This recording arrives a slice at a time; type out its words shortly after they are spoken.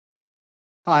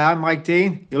Hi, I'm Mike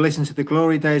Dean. You're listening to the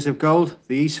Glory Days of Gold,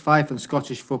 the East Fife and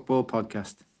Scottish Football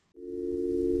Podcast.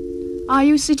 Are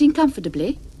you sitting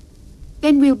comfortably?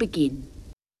 Then we'll begin.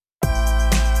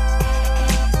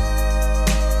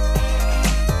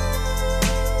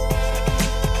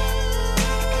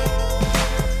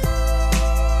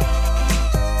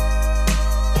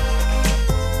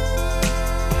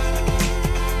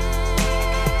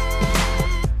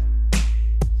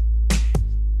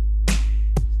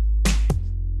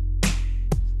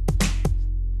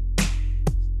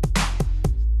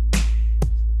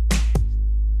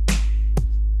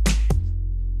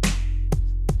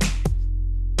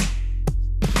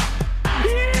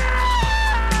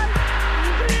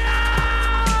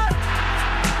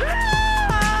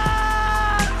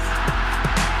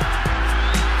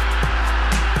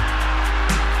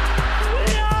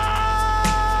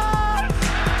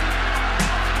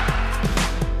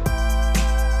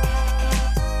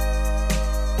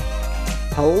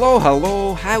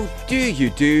 Hello, how do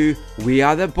you do? We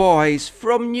are the boys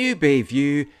from New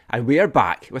Bayview, and we are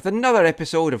back with another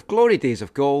episode of Glory Days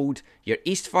of Gold, your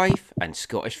East Fife and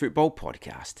Scottish Football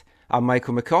Podcast. I'm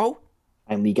Michael McCall.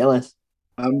 I'm Lee Gillis.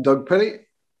 I'm Doug Penny.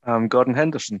 I'm Gordon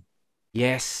Henderson.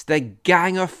 Yes, the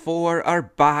gang of four are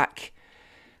back.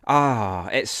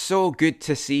 It's so good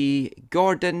to see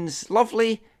Gordon's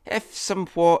lovely, if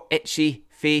somewhat itchy,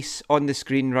 face on the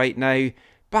screen right now.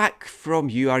 Back from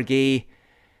URGA.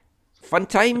 Fun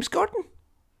times, Gordon?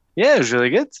 Yeah, it was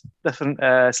really good.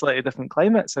 Slightly different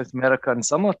climate. South America in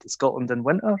summer to Scotland in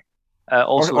winter.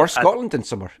 Or Scotland in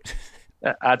summer.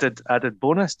 Added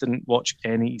bonus. Didn't watch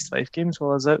any East Fife games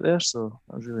while I was out there, so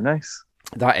that was really nice.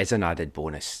 That is an added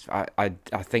bonus. I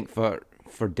think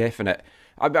for definite.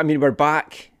 I mean, we're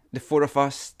back, the four of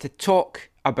us, to talk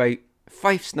about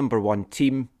Fife's number one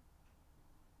team.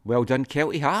 Well done,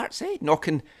 Kelty Hearts,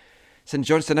 knocking St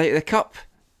Johnstone out of the cup.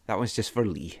 That one's just for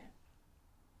Lee.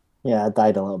 Yeah, I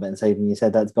died a little bit inside when you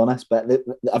said that, to be honest. But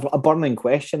I've got a burning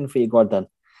question for you, Gordon.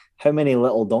 How many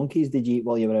little donkeys did you eat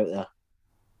while you were out there?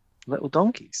 Little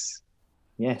donkeys?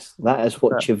 Yes, that is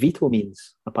what Chivito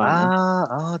means, apparently.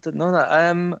 I didn't know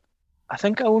that. I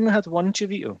think I only had one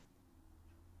Chivito.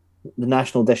 The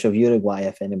national dish of Uruguay,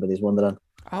 if anybody's wondering.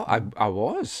 Oh, I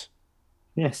was.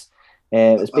 Yes.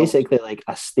 It was basically like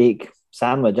a steak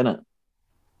sandwich, isn't it?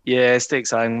 Yeah, steak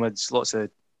sandwich, lots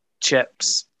of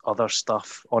chips, other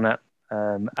stuff on it,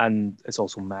 and it's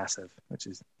also massive,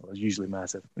 usually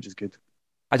massive, which is good.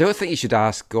 I don't think you should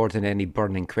ask Gordon any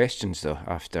burning questions, though,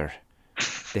 after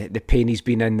the pain he's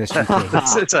been in this weekend.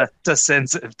 It's a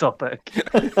sensitive topic.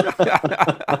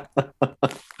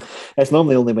 It's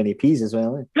normally only when he pees as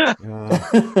well.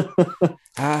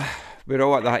 We're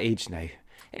all at that age now.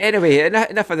 Anyway,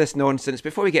 enough of this nonsense.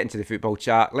 Before we get into the football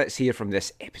chat, let's hear from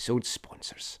this episode's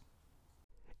sponsors.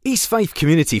 East Fife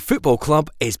Community Football Club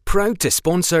is proud to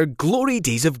sponsor Glory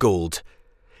Days of Gold.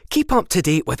 Keep up to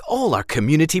date with all our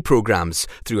community programmes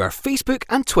through our Facebook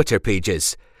and Twitter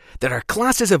pages. There are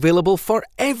classes available for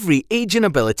every age and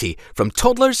ability, from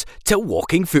toddlers to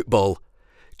walking football.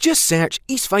 Just search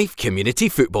East Fife Community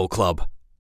Football Club.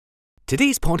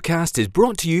 Today's podcast is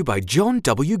brought to you by John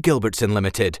W. Gilbertson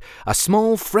Limited, a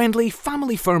small, friendly,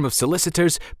 family firm of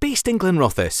solicitors based in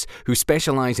Glenrothes, who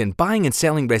specialise in buying and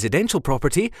selling residential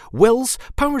property, wills,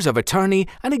 powers of attorney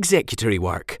and executory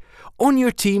work. On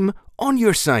your team, on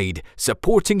your side,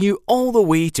 supporting you all the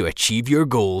way to achieve your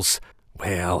goals.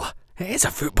 Well, it is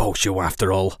a football show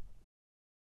after all.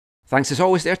 Thanks as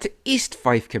always there to East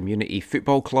Fife Community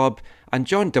Football Club and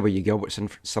John W.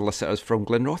 Gilbertson Solicitors from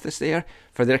Glenrothes there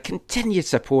for their continued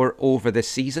support over this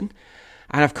season.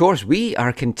 And of course, we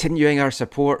are continuing our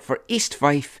support for East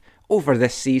Fife over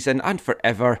this season and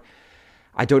forever.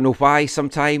 I don't know why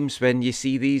sometimes when you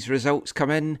see these results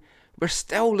come in, we're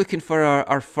still looking for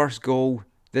our first goal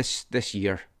this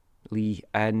year, Lee.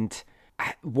 And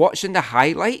watching the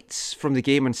highlights from the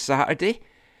game on Saturday,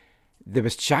 there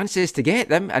was chances to get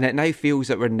them, and it now feels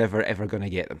that we're never ever going to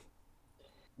get them.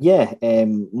 Yeah,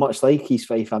 much like East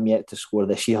Fife, I'm yet to score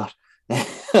this year.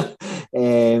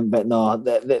 But no,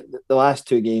 the last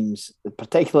two games,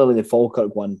 particularly the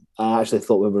Falkirk one, I actually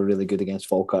thought we were really good against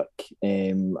Falkirk.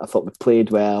 I thought we played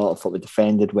well, I thought we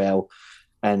defended well,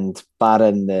 and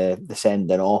barring the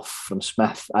sending off from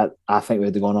Smith, I think we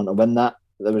would have gone on to win that.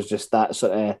 There was just that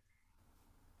sort of,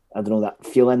 I don't know, that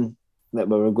feeling that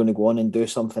we were going to go on and do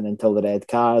something until the red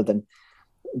card. And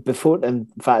before, in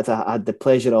fact, I had the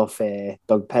pleasure of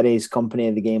Doug Perry's company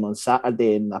of the game on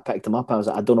Saturday, and I picked him up. I was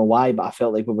like, I don't know why, but I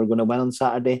felt like we were going to win on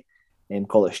Saturday.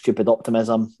 Call it stupid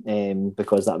optimism,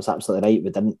 because that was absolutely right. We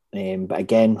didn't. But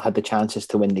again, had the chances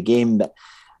to win the game. But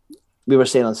we were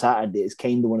saying on Saturday, it's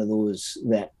kind of one of those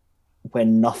that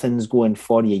when nothing's going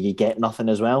for you, you get nothing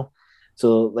as well.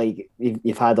 So like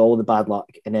you've had all the bad luck,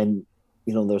 and then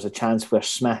there's a chance where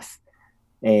Smith,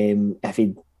 if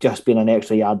he'd just been an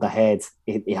extra yard ahead,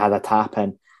 he had a tap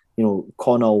in.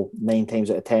 Connell 9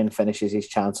 times out of 10 finishes his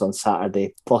chance on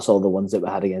Saturday, plus all the ones that we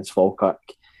had against Falkirk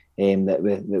that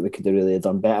we could have really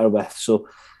done better with. So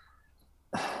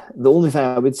the only thing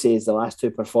I would say is the last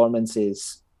two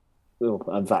performances. Well,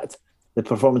 in fact, the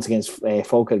performance against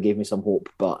Falkirk gave me some hope,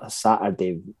 but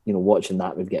Saturday, watching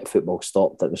that would get football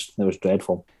stopped. It was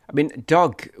dreadful. I mean,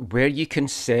 Doug, were you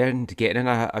concerned getting in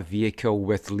a vehicle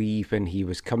with Lee when he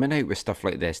was coming out with stuff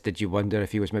like this? Did you wonder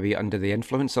if he was maybe under the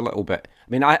influence a little bit? I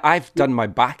mean, I've done my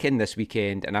back in this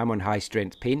weekend and I'm on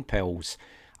high-strength pain pills,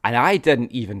 and I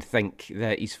didn't even think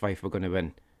that East Fife were going to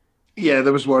win. Yeah,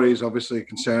 there was worries, obviously,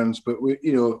 concerns, but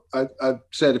I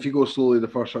said if you go slowly the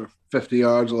first sort of 50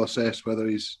 yards, I'll assess whether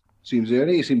seems there,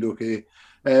 and he seemed okay.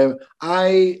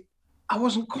 I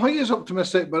wasn't quite as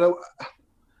optimistic, but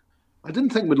I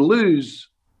didn't think we'd lose.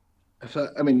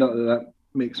 Not that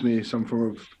makes me some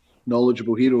form of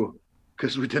knowledgeable hero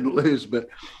because we didn't lose, but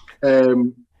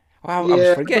well, I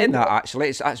was forgetting that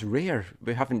actually. That's rare.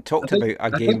 We haven't talked about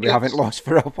a game we haven't lost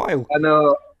for a while. I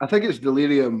know. I think it's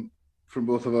delirium from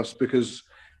both of us because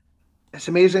it's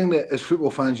amazing that as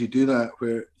football fans you do that,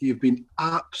 where you've been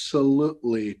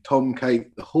absolutely Tom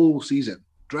Kite the whole season,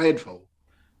 dreadful,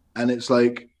 and it's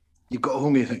like you've got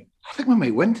home and you think, I think we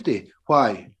might win today.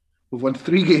 Why? We've won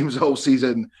 3 games all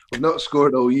season, we've not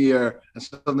scored all year, and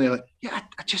suddenly you're like, yeah,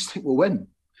 I just think we'll win.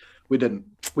 We didn't.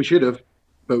 We should have,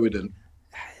 but we didn't.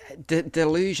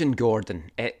 Delusion,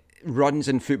 Gordon. It runs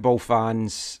in football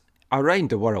fans around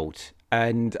the world,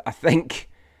 and I think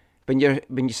when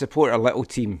you support a little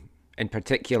team in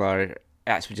particular,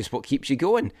 that's just what keeps you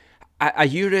going. Are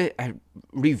you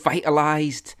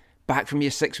revitalised back from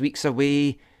your 6 weeks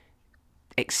away,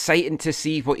 exciting to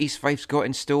see what East Fife's got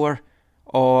in store,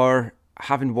 or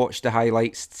having watched the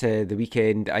highlights to the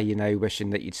weekend, are you now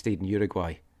wishing that you'd stayed in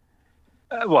Uruguay?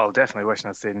 Well, definitely wishing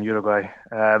I'd stayed in Uruguay.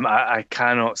 I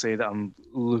cannot say that I'm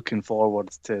looking forward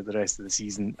to the rest of the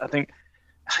season. I think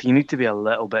you need to be a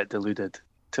little bit deluded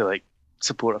to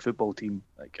support a football team.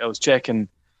 I was checking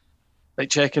the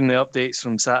updates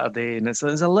from Saturday, and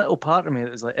there's a little part of me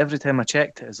that was like, every time I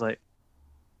checked it, it's like,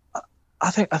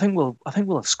 I think we'll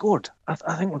have scored. I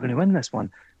think we're going to win this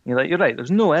one. And you're like, you're right.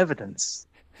 There's no evidence.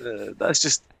 It's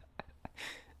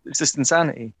just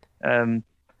insanity.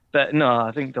 But no,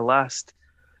 I think the last,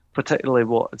 particularly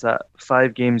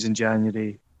 5 games in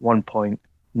January, 1 point,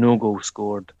 no goals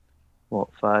scored.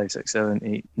 5, 6, 7,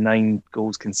 8, 9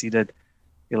 goals conceded.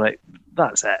 You're like,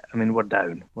 that's it. I mean, we're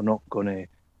down. We're not going to.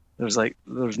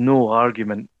 There's no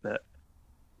argument that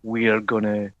we are going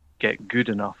to get good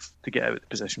enough to get out of the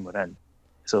position we're in.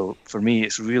 So for me,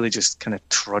 it's really just kind of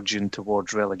trudging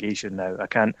towards relegation now. I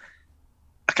can't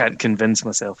convince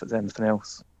myself it's anything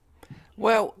else.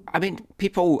 Well, I mean,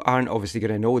 people aren't obviously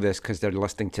going to know this because they're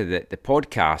listening to the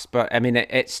podcast, but I mean,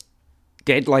 it's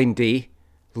deadline day.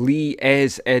 Lee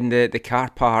is in the car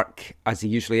park, as he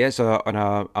usually is,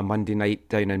 on a Monday night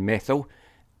down in Methil.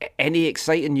 Any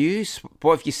exciting news?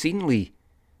 What have you seen, Lee?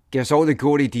 Give us all the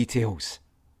gory details.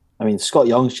 I mean, Scott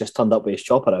Young's just turned up with his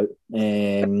chopper out.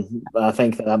 But I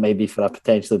think that may be for a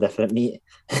potentially different meet.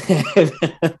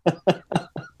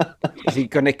 Is he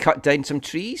going to cut down some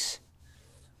trees?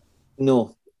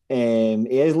 No. He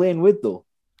is laying wood, though.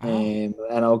 And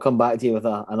I'll come back to you with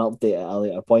an update at a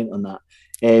later point on that.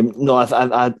 No,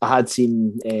 I had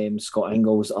seen Scott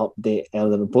Ingles update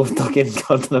earlier. Both Doug and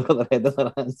Gordon have got their head in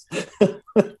their hands.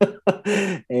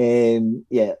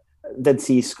 Yeah, did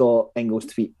see Scott Ingles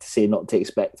tweet to say not to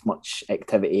expect much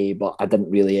activity, but I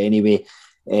didn't really anyway.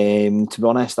 To be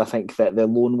honest, I think that the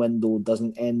loan window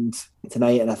doesn't end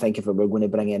tonight, and I think if we were going to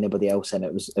bring anybody else in,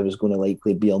 it was going to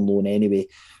likely be on loan anyway.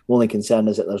 The only concern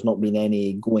is that there's not been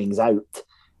any goings out.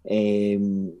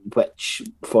 Which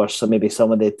for some of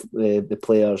the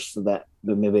players that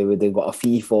maybe they've got a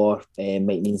fee for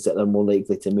might means that they're more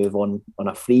likely to move on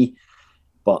a free.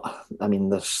 But I mean,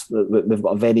 we've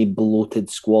got a very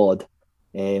bloated squad,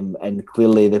 and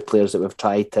clearly the players that we've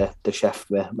tried to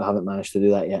shift, we haven't managed to do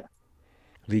that yet.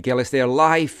 Lee Gillis there,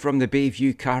 live from the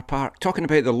Bayview car park, talking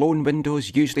about the loan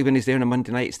windows. Usually when he's there on a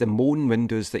Monday night, it's the moan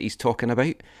windows that he's talking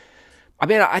about. I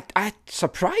mean, I'm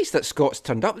surprised that Scott's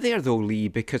turned up there, though, Lee,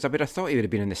 because I would have thought he would have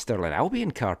been in the Stirling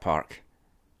Albion car park.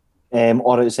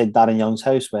 Or outside Darren Young's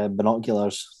house with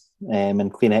binoculars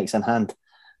and Kleenex in hand.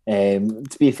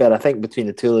 To be fair, I think between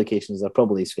the two locations, they're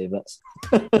probably his favourites.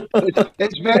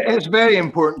 It's very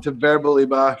important to verbally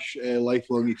bash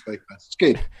lifelong East Fife fans. It's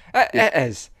good. It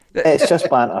is. It's just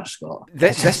banter, Scott.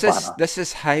 This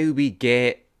is how we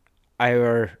get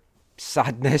our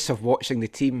sadness of watching the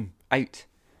team out.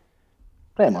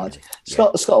 Pretty much.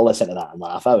 Scott will listen to that and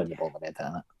laugh. I wouldn't bother me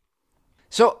doing it.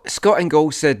 So, Scott and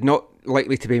goal said not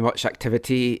likely to be much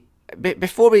activity.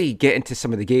 Before we get into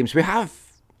some of the games, we have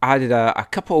added a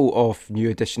couple of new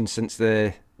additions since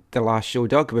the last show,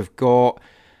 Doug. We've got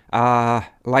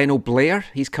Lionel Blair.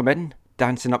 He's come in,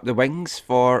 dancing up the wings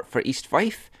for East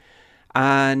Fife.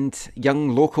 And young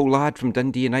local lad from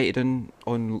Dundee United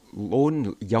on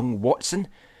loan, young Watson.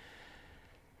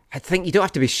 I think you don't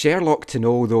have to be Sherlock to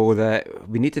know, though, that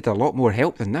we needed a lot more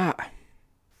help than that.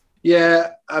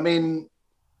 Yeah, I mean,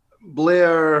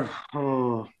 Blair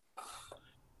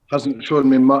hasn't shown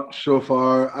me much so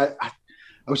far. I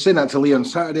was saying that to Lee on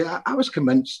Saturday. I was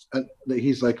convinced that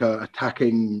he's like a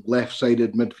attacking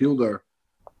left-sided midfielder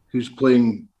who's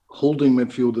playing holding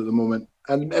midfield at the moment.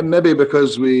 And maybe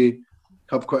because we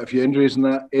have quite a few injuries in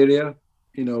that area,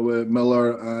 with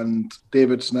Miller and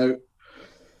Davidson out.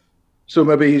 So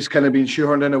maybe he's kind of been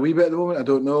shoehorned in a wee bit at the moment. I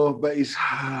don't know, but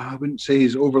I wouldn't say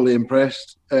he's overly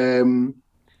impressed.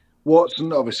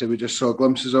 Watson, obviously, we just saw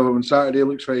glimpses of him on Saturday.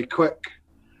 Looks very quick.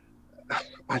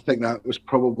 I think that was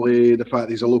probably the fact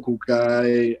he's a local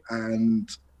guy, and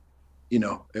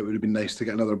it would have been nice to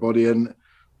get another body in.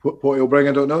 What he'll bring,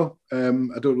 I don't know.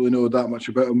 I don't really know that much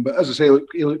about him, but as I say,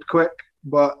 he looked quick.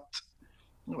 But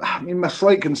I mean, my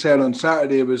slight concern on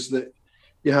Saturday was that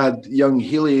you had young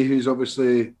Healy, who's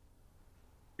obviously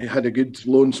had a good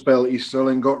loan spell at East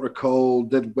Stirling, got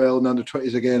recalled, did well in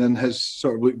under-20s again, and has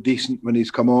sort of looked decent when he's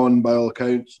come on by all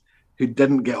accounts, who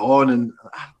didn't get on, and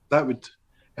that would,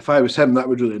 if I was him, that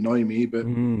would really annoy me. But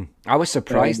I was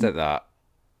surprised at that.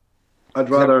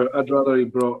 I'd rather he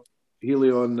brought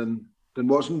Healy on than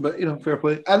Watson, but fair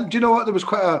play. And do you know what?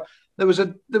 There was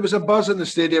a buzz in the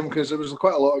stadium because there was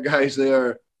quite a lot of guys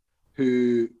there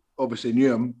who obviously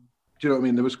knew him. Do you know what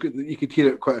I mean? You could hear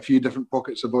it, quite a few different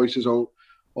pockets of voices all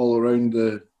around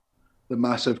the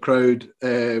massive crowd.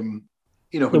 There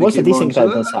was a decent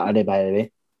crowd on Saturday, by the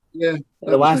way. Yeah,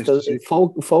 the last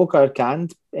Falkirk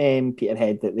and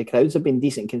Peterhead, the crowds have been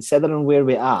decent considering where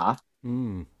we are.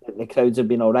 The crowds have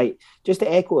been all right. Just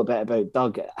to echo a bit about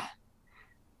Doug,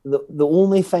 the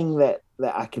only thing that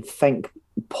I could think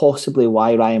possibly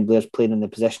why Ryan Blair's playing in the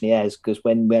position he is, because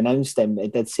when we announced him,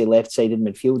 it did say left-sided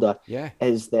midfielder,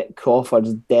 is that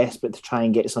Crawford's desperate to try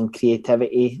and get some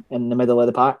creativity in the middle of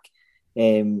the pack.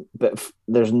 But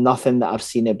there's nothing that I've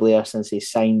seen at Blair since he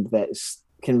signed that's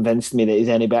convinced me that he's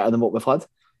any better than what we've had.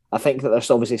 I think that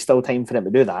there's obviously still time for him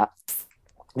to do that.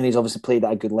 And he's obviously played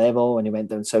at a good level, and he went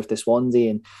down south to Swansea,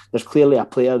 and there's clearly a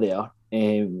player there.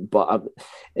 But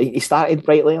he started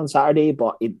brightly on Saturday,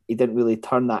 but he didn't really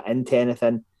turn that into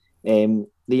anything. The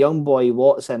young boy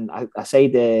Watson,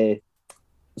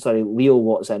 Leo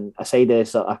Watson, aside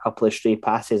a couple of stray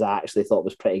passes, I actually thought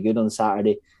was pretty good on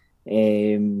Saturday.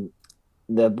 The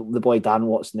boy Dan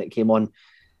Watson that came on,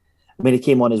 he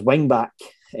came on as wing back,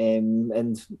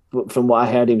 and from what I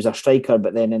heard, he was a striker.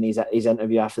 But then in his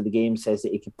interview after the game, says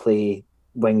that he could play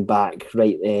wing back,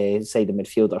 right side of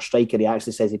midfield, or striker. He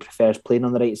actually says he prefers playing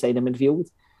on the right side of midfield,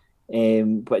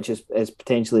 which is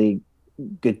potentially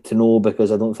good to know,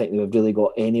 because I don't think we've really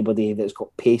got anybody that's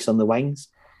got pace on the wings.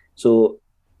 So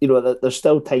there's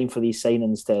still time for these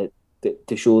signings to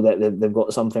show that they've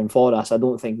got something for us. I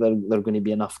don't think they're going to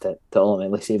be enough to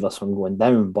ultimately save us from going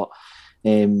down, but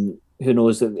who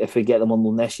knows, if we get them on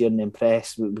loan this year and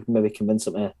impress, we can maybe convince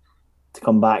them to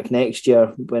come back next year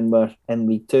when we're in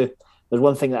League 2. There's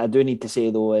one thing that I do need to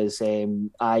say, though, is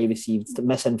I received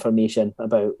misinformation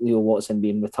about Leo Watson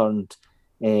being returned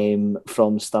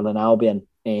from Stirling Albion.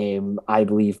 I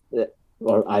believe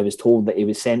or I was told that he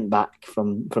was sent back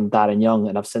from Darren Young,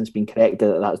 and I've since been corrected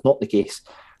that that's not the case.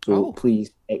 So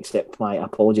please accept my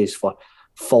apologies for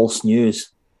false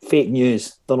news, fake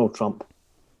news, Donald Trump.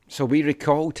 So we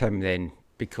recalled him then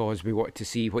because we wanted to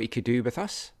see what he could do with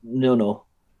us? No.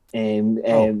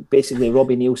 Basically,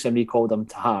 Robbie Nielsen recalled him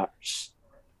to Hearts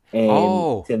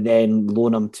to then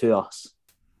loan him to us,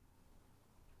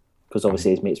 because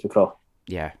obviously his mate's McCraw.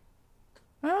 Yeah.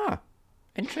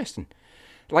 Interesting.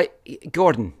 Like,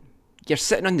 Gordon, you're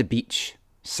sitting on the beach,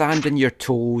 sand in your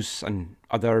toes and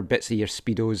other bits of your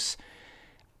Speedos.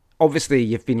 Obviously,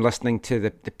 you've been listening to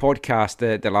the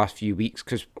podcast the last few weeks,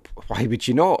 because why would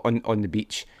you not on the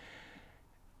beach?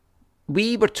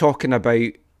 We were talking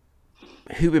about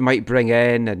who we might bring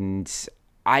in, and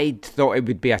I thought it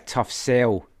would be a tough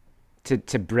sell to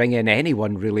bring in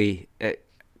anyone, really.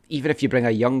 Even if you bring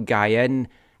a young guy in,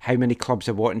 how many clubs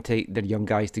are wanting their young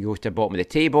guys to go to the bottom of the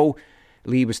table?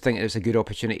 Lee was thinking it was a good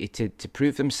opportunity to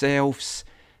prove themselves.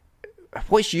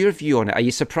 What's your view on it? Are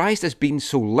you surprised there's been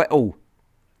so little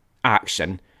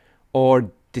action,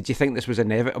 or did you think this was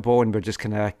inevitable and we're just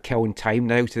kind of killing time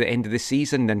now to the end of the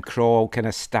season and Craw kind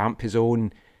of stamp his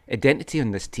own identity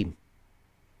on this team?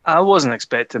 I wasn't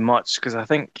expecting much because I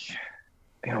think,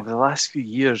 over the last few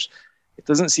years, it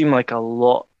doesn't seem like a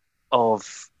lot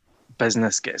of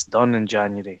business gets done in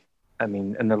January. I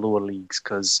mean, in the lower leagues,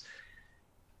 because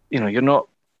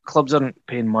clubs aren't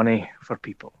paying money for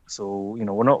people, so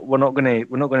we're not going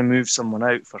to move someone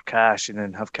out for cash and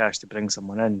then have cash to bring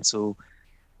someone in. So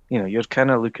you're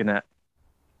kind of looking at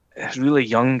really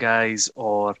young guys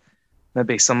or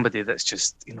maybe somebody that's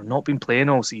just not been playing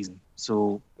all season.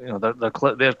 So their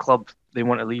club, they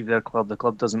want to leave their club. The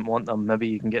club doesn't want them. Maybe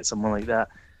you can get someone like that.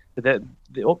 But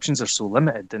the options are so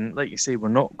limited, and like you say, we're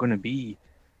not going to be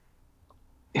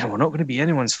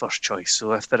anyone's first choice.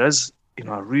 So if there is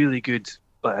a really good,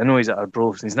 I know he's at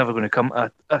Arbroath and he's never going to come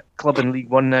at a club in League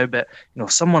One now, but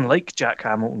someone like Jack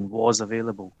Hamilton was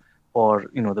available, or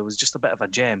there was just a bit of a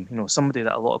gem, somebody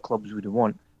that a lot of clubs would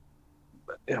want.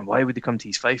 But, why would he come to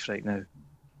East Fife right now?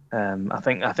 I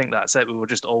think that's it. We were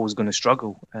just always going to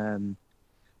struggle.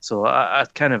 So I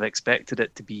kind of expected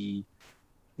it to be,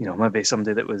 maybe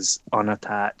somebody that was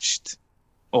unattached,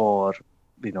 or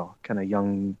kind of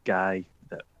young guy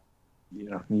that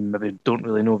maybe don't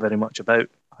really know very much about.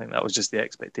 I think that was just the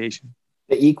expectation.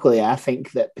 But equally, I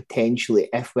think that potentially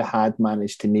if we had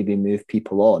managed to maybe move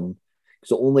people on,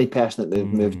 because the only person that we've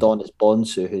moved on is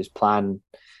Bonsu, whose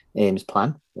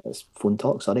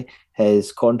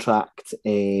his contract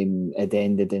had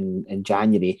ended in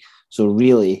January. So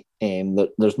really,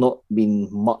 there's not been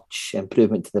much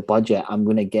improvement to the budget. I'm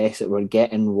going to guess that we're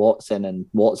getting Watson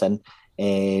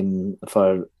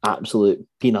for absolute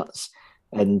peanuts,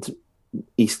 and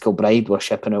East Kilbride were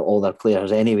shipping out all their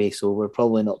players anyway, so we're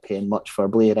probably not paying much for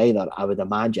Blair either, I would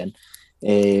imagine.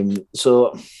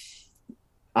 So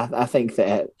I think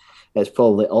that it's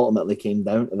probably ultimately came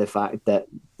down to the fact that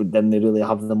we didn't really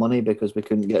have the money because we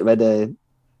couldn't get rid of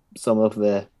some of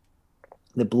the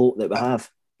bloat that we have.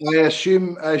 I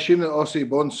assume that Ossie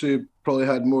Bonsu probably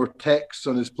had more texts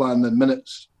on his plan than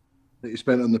minutes that he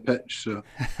spent on the pitch. So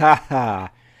I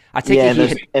take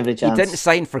it he didn't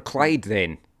sign for Clyde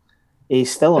then.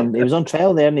 He's still on. He was on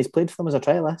trial there, and he's played for them as a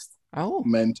trialist. Oh,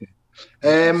 mental.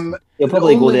 He'll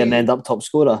probably go there and end up top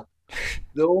scorer.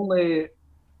 The only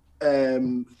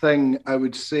thing I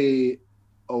would say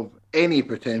of any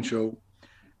potential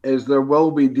is there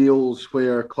will be deals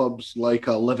where clubs like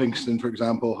a Livingston, for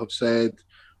example, have said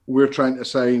we're trying to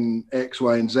sign X,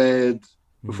 Y, and Z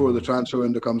before the transfer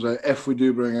window comes out. If we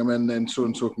do bring him in, then so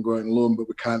and so can go out on loan, but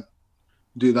we can't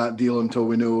do that deal until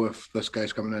we know if this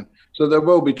guy's coming in. So there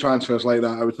will be transfers like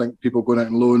that. I would think people going out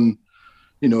on loan,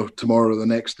 tomorrow or the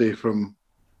next day from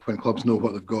when clubs know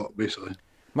what they've got, basically.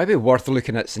 Maybe worth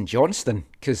looking at St Johnstone,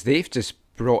 because they've just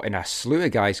brought in a slew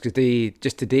of guys,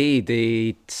 because today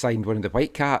they signed one of the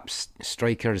Whitecaps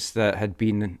strikers that had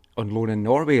been on loan in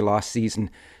Norway last season.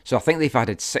 So I think they've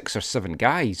added 6 or 7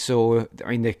 guys. So, I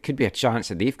mean, there could be a chance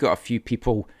that they've got a few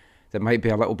people that might be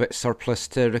a little bit surplus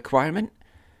to requirement.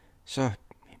 So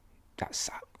that's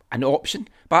an option.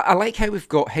 But I like how we've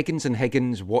got Higgins and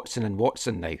Higgins, Watson and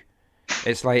Watson now.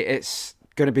 It's like, it's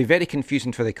going to be very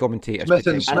confusing for the commentators. Smith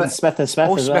and Smith as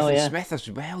well, Smith as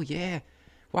well, yeah.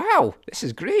 Wow, this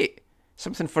is great.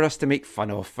 Something for us to make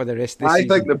fun of for the rest of the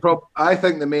season. I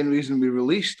think the main reason we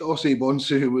released Ossie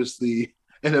Bonsu was the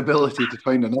inability to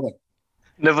find another.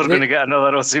 Never going to get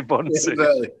another Ossie Bonsu.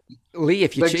 Exactly. Lee,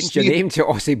 if you change your name to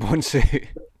Ossie Bonsu.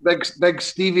 Big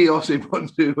Stevie Ossie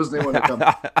Bonsu was the one to come.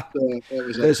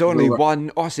 There's only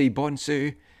one Ossie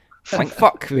Bonsu. Thank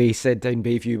fuck, we said down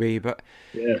Bayview Way, but...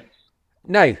 Yeah.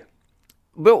 Now,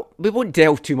 well, we won't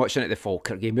delve too much into the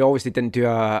Falkirk game. We obviously didn't do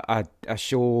a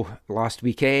show last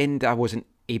weekend. I wasn't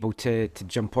able to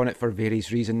jump on it for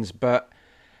various reasons, but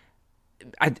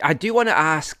I do want to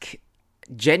ask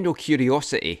general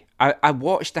curiosity. I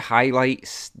watched the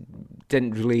highlights,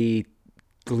 didn't really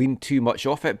glean too much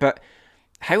off it, but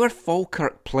how are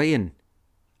Falkirk playing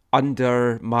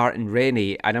under Martin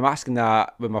Rennie? And I'm asking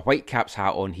that with my Whitecaps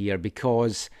hat on here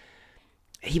because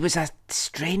he was a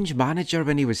strange manager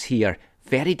when he was here,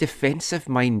 very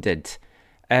defensive-minded,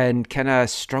 and kind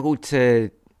of struggled to...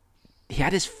 He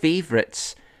had his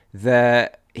favourites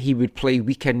that he would play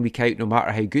week in, week out, no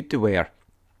matter how good they were.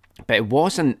 But it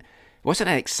wasn't an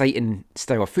exciting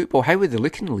style of football. How were they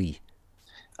looking, Lee?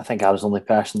 I think I was the only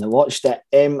person that watched it.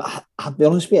 I'll be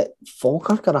honest with you,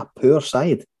 Falkirk are a poor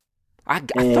side. I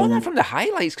thought that from the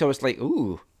highlights, because I was like,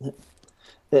 ooh.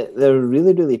 They're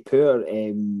really, really poor.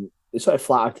 It's sort of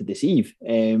flatter to deceive.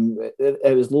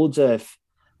 It was loads of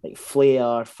like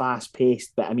flair, fast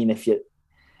paced. But I mean,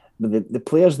 the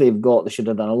players they've got, they should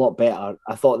have done a lot better.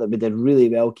 I thought that we did really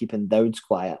well keeping Dowds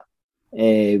quiet,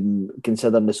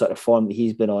 considering the sort of form that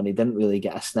he's been on. He didn't really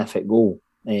get a sniff at goal.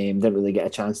 Didn't really get a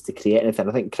chance to create anything.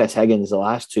 I think Chris Higgins, the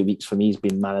last 2 weeks for me, has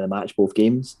been man of the match both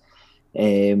games.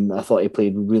 I thought he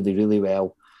played really, really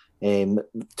well.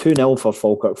 2-0 for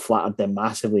Falkirk flattered them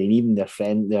massively, and even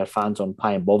their fans on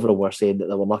Pie and Bovril were saying that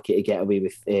they were lucky to get away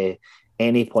with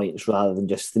any points rather than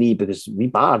just 3, because we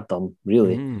battered them,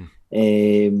 really.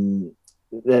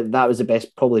 That was the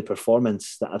best probably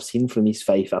performance that I've seen from East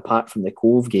Fife, apart from the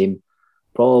Cove game,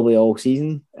 probably all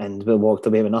season, and we walked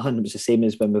away with nothing. It was the same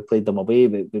as when we played them away.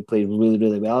 We played really,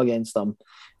 really well against them.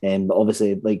 But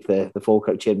obviously, like the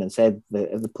Falkirk chairman said,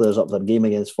 the players up their game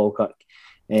against Falkirk.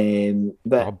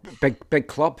 But big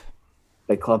club.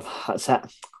 Big club, that's it.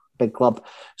 Big club.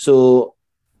 So,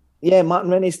 yeah,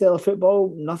 Martin Rennie's style of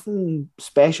football, nothing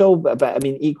special. But I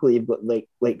mean, equally, you've got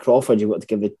like Crawford, you've got to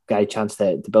give the guy a chance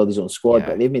to build his own squad. Yeah.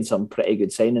 But they've made some pretty good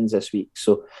signings this week.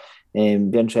 So, be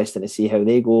interesting to see how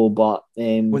they go. But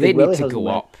they need to go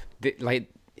up.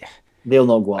 They'll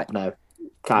not go up now.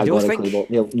 Categorically,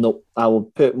 no. I will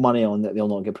put money on that they'll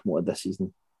not get promoted this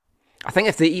season. I think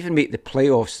if they even make the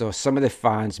playoffs, though, some of the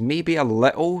fans may be a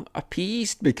little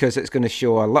appeased because it's going to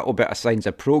show a little bit of signs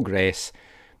of progress.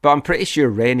 But I'm pretty sure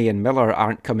Rennie and Miller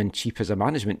aren't coming cheap as a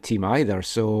management team either.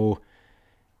 So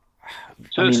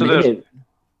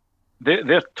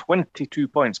they're 22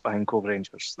 points behind Cove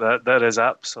Rangers. There is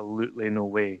absolutely no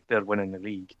way they're winning the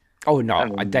league. Oh no,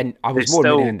 I was more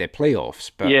meaning in the playoffs.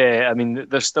 But yeah, I mean,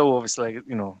 they're still obviously,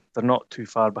 they're not too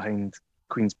far behind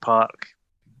Queen's Park.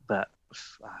 But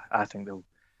I think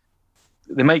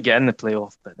they might get in the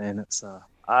playoff, but then it's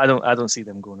I don't see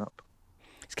them going up.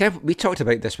 It's kind of, we talked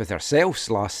about this with ourselves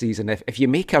last season. If you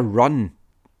make a run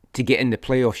to get in the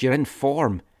playoffs, you're in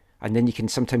form, and then you can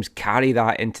sometimes carry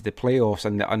that into the playoffs,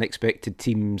 and the unexpected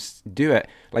teams do it.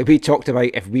 Like we talked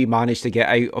about, if we manage to get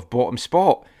out of bottom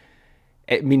spot,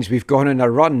 it means we've gone on a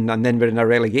run, and then we're in a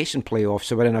relegation playoff,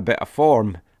 so we're in a bit of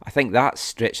form. I think that's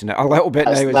stretching it a little bit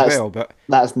now as well. But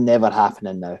that's never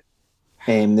happening now.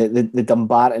 The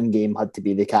Dumbarton game had to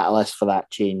be the catalyst for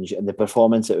that change, and the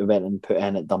performance that we went and put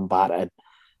in at Dumbarton,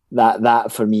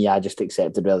 that for me, I just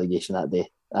accepted relegation that day.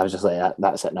 I was just like,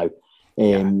 that's it now.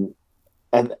 And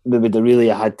we would have really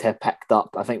had to have picked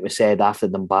up. I think we said after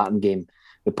the Dumbarton game,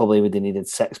 we probably would have needed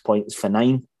 6 points for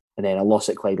 9, and then a loss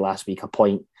at Clyde last week, a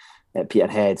point at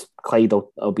Peterhead. Clyde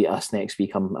will beat us next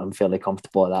week. I'm fairly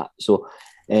comfortable with that. So,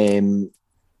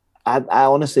 I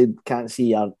honestly can't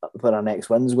see where our next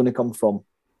win is going to come from.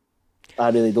 I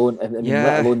really don't. I mean,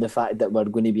 let alone the fact that we're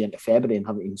going to be into February and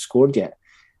haven't even scored yet.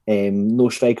 No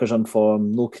strikers on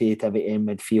form, no creativity in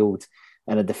midfield,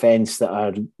 and a defence that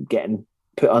are getting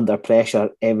put under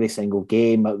pressure every single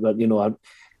game.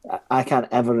 I can't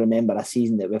ever remember a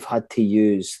season that we've had to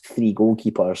use 3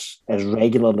 goalkeepers as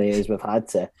regularly as we've had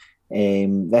to.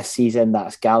 This season,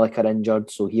 that's Gallagher injured,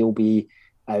 so he'll be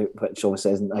out, which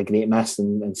obviously isn't a great miss,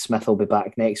 and Smith will be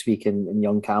back next week, and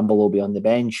young Campbell will be on the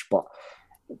bench. But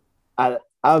I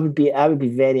would be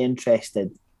very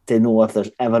interested to know if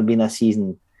there's ever been a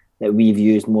season that we've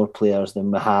used more players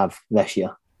than we have this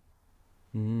year.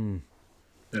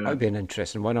 That would be an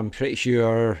interesting one. I'm pretty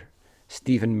sure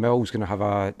Stephen Mill's going to have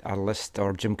a list,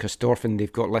 or Jim Christorfen,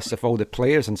 they've got lists of all the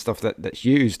players and stuff that's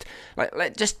used.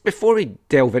 Just before we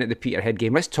delve into the Peterhead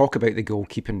game, let's talk about the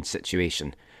goalkeeping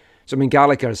situation. So, I mean,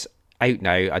 Gallagher's out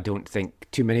now. I don't think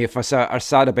too many of us are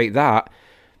sad about that.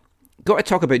 Got to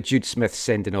talk about Jude Smith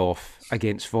sending off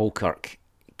against Falkirk,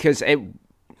 because it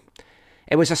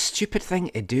was a stupid thing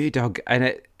to do, Doug,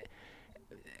 and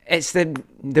it's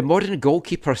the modern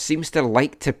goalkeeper seems to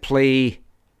like to play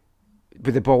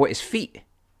with the ball at his feet,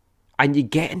 and you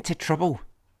get into trouble.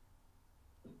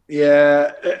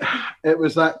 Yeah, it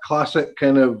was that classic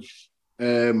kind of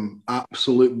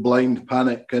absolute blind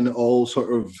panic, and all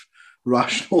sort of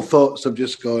rational thoughts have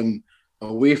just gone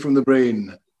away from the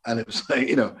brain, and it was like,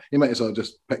 you might as well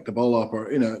just pick the ball up,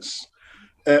 or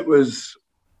it was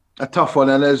a tough one.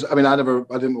 And I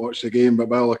didn't watch the game, but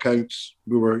by all accounts,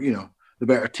 we were the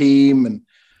better team, and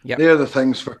they're the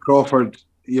things for Crawford.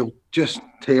 You'll just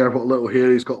tear what little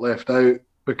hair he's got left out,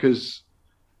 because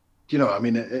you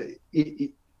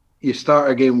start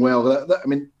a game well.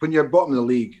 When you're bottom of the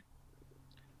league,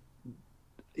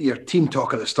 your team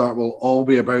talk at the start will all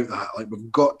be about that. Like,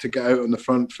 we've got to get out on the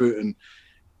front foot and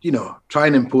try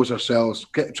and impose ourselves,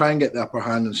 try and get the upper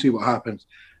hand and see what happens.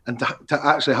 And to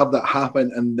actually have that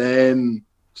happen, and then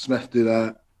Smith do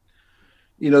that,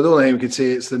 the only thing we could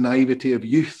say, it's the naivety of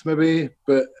youth, maybe,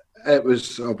 but it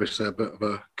was obviously a bit of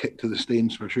a kick to the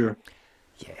stains for sure.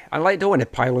 Yeah, I don't want to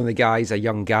pile on the guy. He's a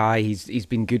young guy. He's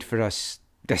been good for us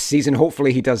this season.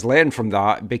 Hopefully he does learn from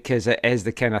that, because it is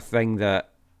the kind of thing that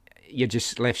you're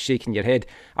just left shaking your head.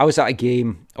 I was at a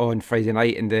game on Friday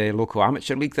night in the local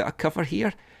amateur league that I cover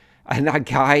here, and that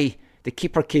guy, the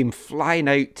keeper, came flying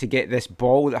out to get this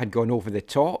ball that had gone over the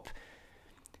top,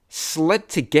 slid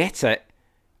to get it,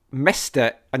 missed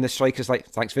it, and the striker's like,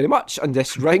 thanks very much, and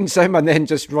just rounds him and then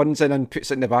just runs in and puts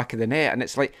it in the back of the net. And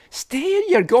it's like, stay in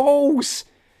your goals.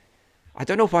 I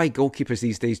don't know why goalkeepers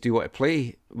these days do want to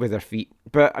play with their feet,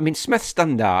 but I mean, Smith's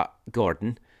done that,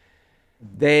 Gordon.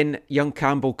 Then young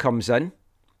Campbell comes in,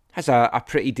 has a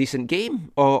pretty decent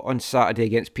game on Saturday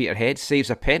against Peterhead, saves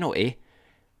a penalty.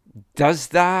 Does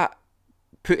that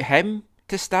put him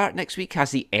to start next week?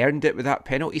 Has he earned it with that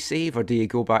penalty save, or do you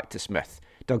go back to Smith?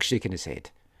 Doug's shaking his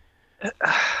head.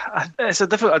 It's a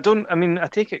different. I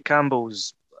take it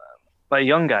Campbell's like a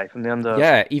young guy from the under.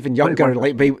 Yeah, even younger.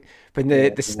 Like when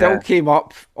the still came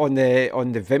up on the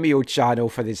Vimeo channel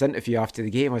for this interview after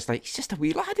the game, I was like, he's just a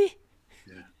wee laddie.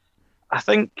 I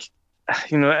think,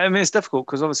 it's difficult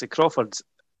because obviously Crawford's,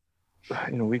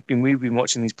 we've been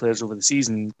watching these players over the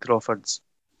season. Crawford's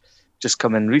just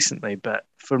come in recently, but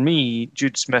for me,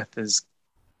 Jude Smith has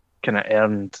kind of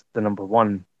earned the number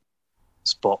one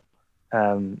spot.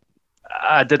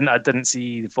 I didn't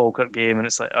see the Falkirk game, and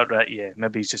it's like, all right, yeah,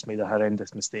 maybe he's just made a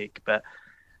horrendous mistake, but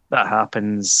that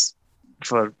happens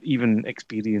for even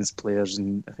experienced players,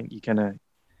 and I think you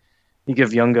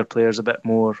give younger players a bit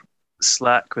more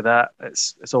slack with that.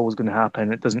 It's always going to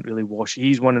happen. It doesn't really wash.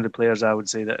 He's one of the players I would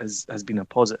say that has been a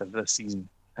positive this season.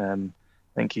 I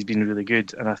think he's been really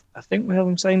good, and I think we have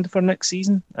him signed for next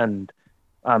season, and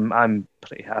I'm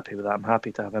pretty happy with that. I'm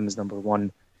happy to have him as number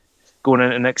one going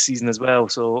into next season as well.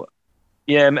 So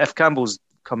yeah, if Campbell's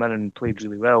come in and played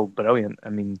really well, brilliant. I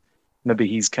mean, maybe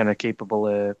he's kind of capable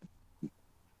of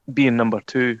being number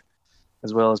two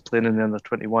as well as playing in the under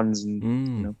 21s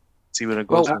and see where it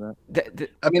goes with that.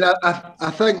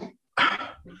 I think, I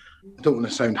don't want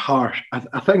to sound harsh,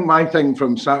 I think my thing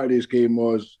from Saturday's game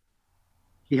was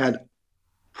he had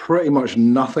pretty much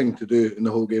nothing to do in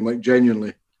the whole game, like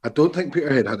genuinely. I don't think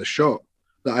Peterhead had a shot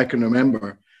that I can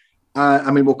remember.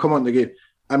 We'll come on to the game.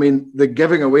 I mean, the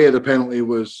giving away of the penalty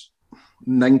was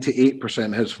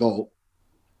 98% his fault,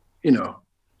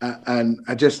 and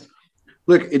I just,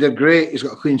 look, he did great. He's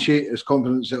got a clean sheet. His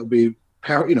confidence, it'll be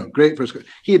great for his.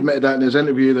 He admitted that in his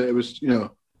interview that it was,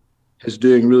 his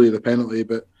doing really the penalty.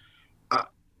 But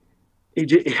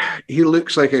he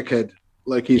looks like a kid,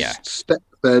 like he's stick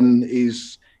thin.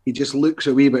 He just looks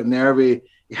a wee bit nervy.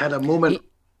 He had a moment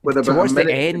with about towards a minute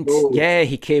the end. to go. Yeah,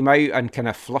 he came out and kind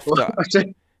of fluffed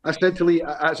it. I said to Lee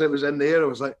as I was in the air, I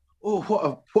was like, "Oh,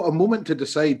 what a moment to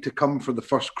decide to come for the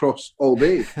first cross all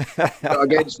day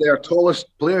against their tallest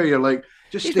player." You're like,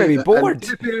 just he's maybe bored.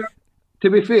 To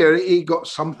be fair, he got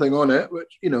something on it,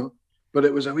 which but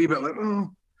it was a wee bit like,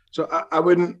 So I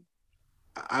wouldn't.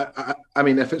 I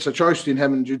mean, if it's a choice between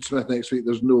him and Jude Smith next week,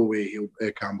 there's no way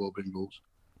Campbell will bring goals.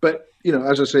 But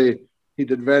as I say, he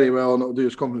did very well, and it'll do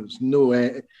his confidence.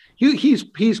 He's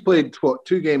played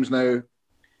 2 games now.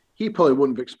 He probably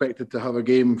wouldn't have expected to have a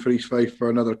game for East Fife for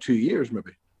another 2 years,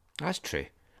 maybe. That's true.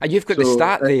 And you've got the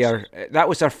stat there. That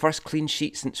was our first clean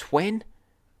sheet since when?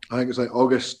 I think it's like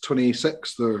August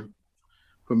 26th, or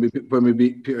when we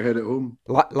beat Peterhead at home.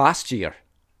 Last year.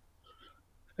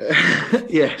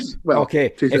 Yes. Well,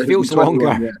 okay. It feels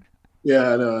longer.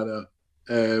 Yeah, I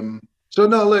know. So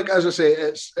no, look, as I say,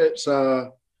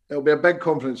 it'll be a big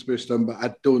confidence boost, but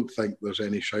I don't think there's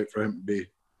any shout for him to be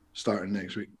starting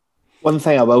next week. One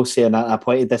thing I will say, and I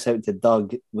pointed this out to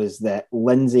Doug, was that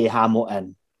Lindsay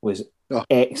Hamilton was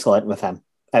excellent with him.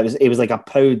 It was like a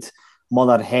proud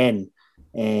mother hen,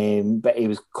 but he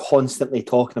was constantly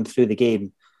talking him through the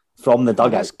game from the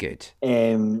dugout. That's good.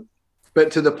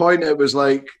 But to the point, it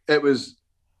was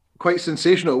quite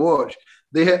sensational to watch.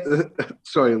 They hit.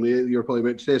 Sorry, Lee, you're probably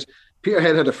about to say this.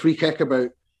 Peterhead had a free kick about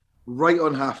right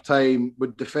on half time.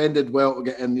 Would defended well to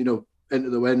get in, into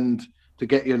the wind to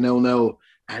get your 0-0.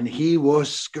 And he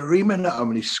was screaming at him,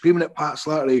 and he's screaming at Pat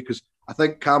Slattery, because I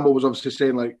think Campbell was obviously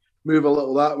saying, like, move a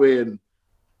little that way, and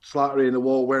Slattery and the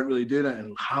wall weren't really doing it.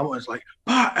 And Hamilton's like,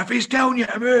 Pat, if he's telling you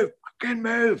to move, I can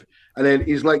move. And then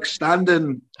he's like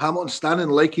Hamilton's standing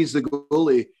like he's the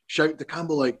goalie, shouting to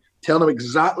Campbell, like, telling him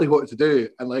exactly what to do,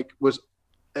 and like was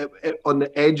on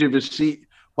the edge of his seat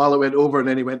while it went over, and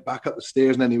then he went back up the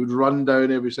stairs, and then he would run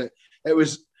down every set. It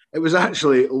was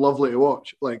actually lovely to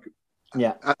watch. Like,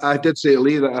 yeah, I did say to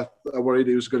Lee that I worried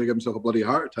he was going to give himself a bloody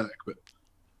heart attack, but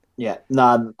yeah,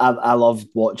 no, I loved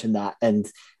watching that, and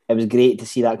it was great to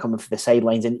see that coming from the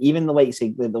sidelines, and even the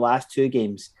last 2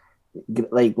 games,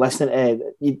 like listening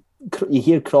to you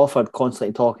hear Crawford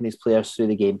constantly talking his players through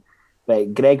the game,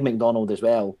 But Greg McDonald as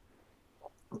well,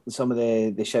 some of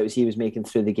the shouts he was making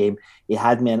through the game, he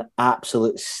had me in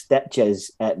absolute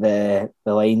stitches at the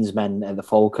linesman at the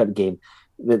Falkirk game.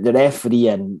 The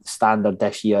refereeing standard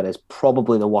this year is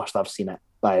probably the worst I've seen it,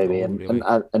 by the way, really?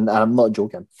 and I'm not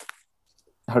joking.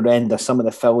 Horrendous. Some of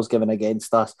the fouls given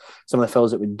against us, some of the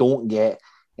fouls that we don't get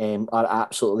are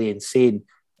absolutely insane.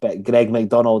 But Greg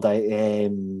McDonald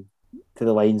to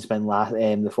the linesman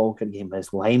the Falkirk game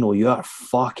is, Lionel, you are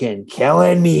fucking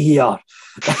killing me here.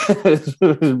 It was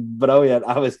brilliant.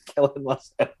 I was killing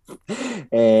myself.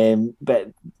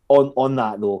 But on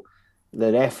that though,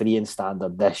 the refereeing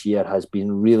standard this year has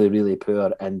been really, really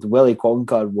poor. And Willie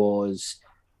Conker was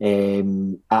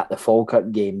at the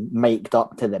Falkirk game mic'd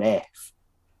up to the ref.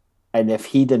 And if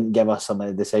he didn't give us some of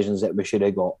the decisions that we should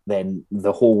have got, then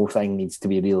the whole thing needs to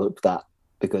be relooked at,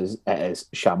 because it is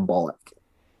shambolic.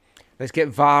 Let's get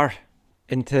VAR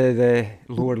into the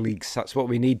lower leagues. That's what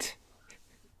we need.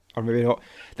 Or maybe not.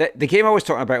 The game I was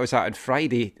talking about was on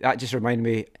Friday. That just reminded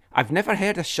me, I've never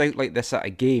heard a shout like this at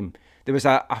a game. There was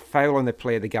a foul on the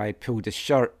play. The guy had pulled his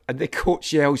shirt and the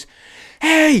coach yells,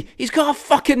 "Hey, he's got a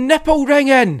fucking nipple ring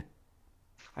in."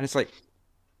 And it's like,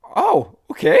 oh,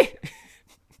 okay.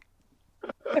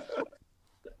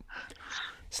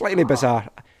 Slightly bizarre.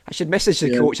 I should message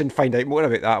the coach and find out more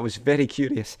about that. I was very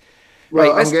curious.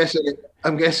 Well, right,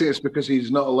 I'm guessing it's because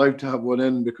he's not allowed to have one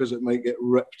in because it might get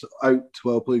ripped out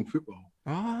while playing football.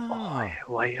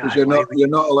 Because you're not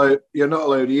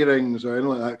allowed earrings or anything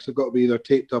like that, because they've got to be either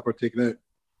taped up or taken out.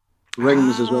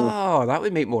 Rings as well. Oh, that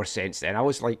would make more sense then. I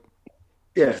was like,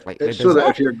 yeah, it's so that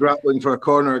if you're grappling for a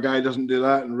corner, a guy doesn't do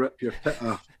that and rip your tit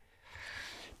off.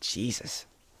 Jesus.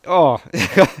 Oh,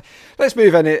 let's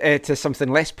move in to something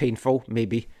less painful,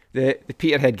 maybe, the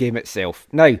Peterhead game itself.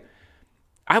 Now,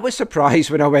 I was surprised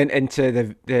when I went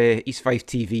into the East Fife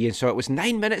TV and saw it was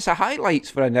 9 minutes of highlights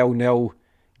for a 0-0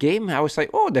 game. I was like,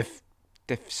 oh,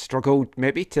 they've struggled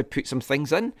maybe to put some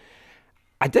things in.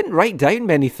 I didn't write down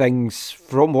many things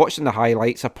from watching the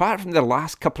highlights, apart from the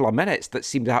last couple of minutes that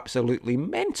seemed absolutely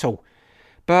mental.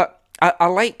 But I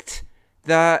liked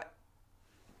that.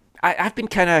 I've been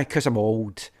kind of, because I'm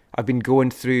old, I've been going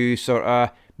through sort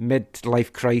of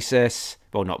midlife crisis.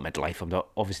 Well, not midlife, I'm not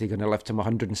obviously going to live to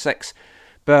 106.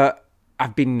 But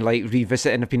I've been like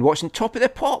revisiting, I've been watching Top of the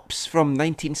Pops from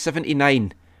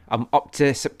 1979. I'm up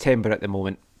to September at the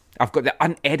moment. I've got the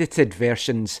unedited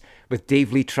versions with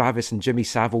Dave Lee Travis and Jimmy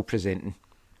Savile presenting.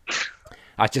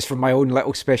 That's just from my own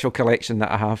little special collection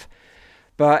that I have.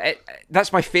 But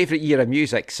that's my favourite year of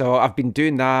music, so I've been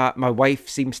doing that. My wife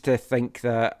seems to think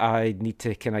that I need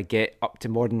to kind of get up to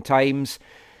modern times.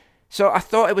 So I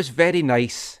thought it was very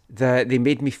nice that they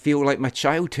made me feel like my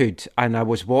childhood, and I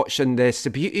was watching the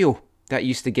Subbuteo that I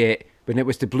used to get when it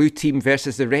was the blue team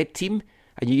versus the red team,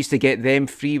 and you used to get them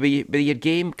free with your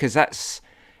game, because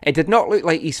it did not look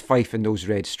like East Fife in those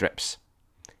red strips.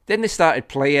 Then they started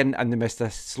playing, and they missed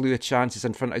a slew of chances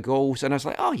in front of goals, and I was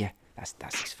like, oh yeah, that's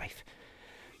East Fife.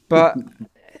 But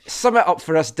sum it up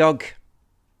for us, Doug.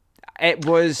 It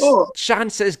was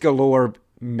chances galore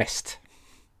missed.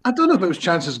 I don't know if it was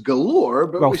chances galore,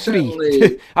 but well, we three.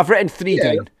 certainly... I've written three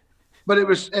down. But it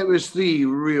was three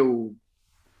real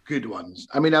good ones.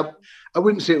 I mean, I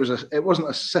wouldn't say it wasn't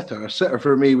a sitter. A sitter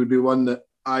for me would be one that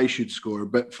I should score.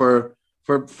 But for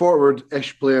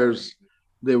forward-ish players,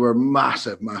 they were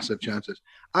massive, massive chances.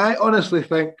 I honestly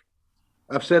think,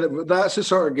 I've said it, but that's the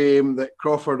sort of game that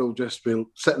Crawford will just be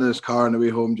sitting in his car on the way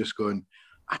home just going,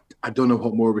 I don't know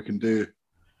what more we can do.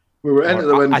 We were into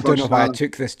the win I first don't know why half. I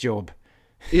took this job.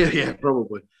 Yeah,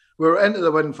 probably. We were into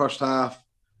the win first half.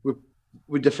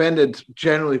 We defended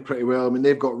generally pretty well. I mean,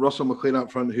 they've got Russell McLean up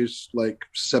front, who's like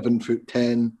 7'10",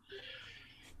 and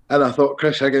I thought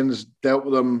Chris Higgins dealt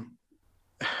with them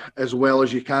as well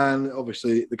as you can.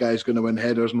 Obviously, the guy's going to win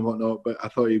headers and whatnot, but I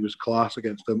thought he was class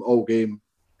against them all game.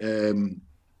 And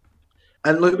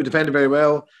look, we defended very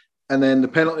well. And then the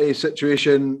penalty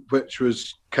situation, which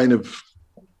was kind of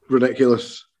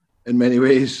ridiculous in many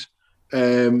ways.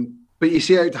 But you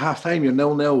see out to half time, you're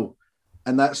 0-0.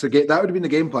 And that's the game. That would have been the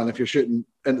game plan if you're shooting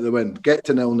into the wind. Get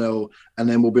to 0-0, and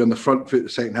then we'll be on the front foot the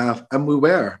second half. And we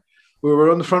were. We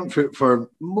were on the front foot for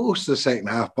most of the second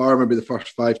half, bar maybe the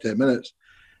first 5-10 minutes.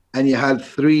 And you had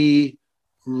three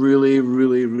really,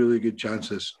 really, really good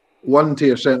chances. One to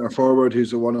your centre forward,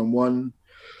 who's a one-on-one,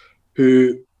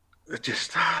 who it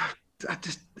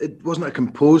wasn't a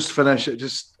composed finish. I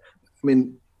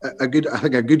think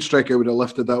a good striker would have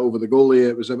lifted that over the goalie.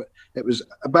 It was a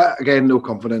bit, again, no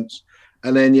confidence.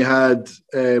 And then you had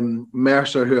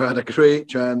Mercer, who had a great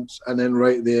chance, and then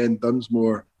right at the end,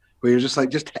 Dunsmore, where you're just like,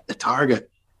 just hit the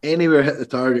target. Anywhere hit the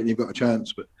target and you've got a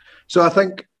chance. But so I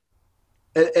think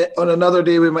On another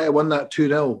day, we might have won that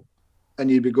 2-0, and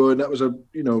you'd be going, that was a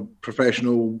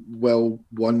professional, well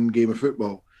won game of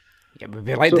football. Yeah, we'd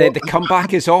be like, the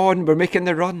comeback is on. We're making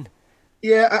the run.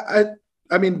 Yeah,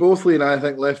 I mean, both Lee and I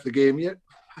think left the game. Yeah,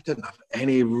 I didn't have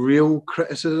any real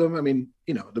criticism. I mean,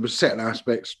 there was certain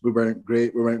aspects we weren't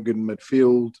great. We weren't good in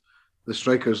midfield. The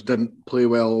strikers didn't play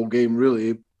well all game,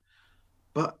 really.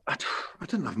 But I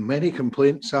didn't have many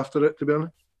complaints after it, to be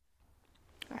honest.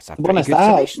 That's a pretty good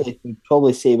selection. Actually, we'd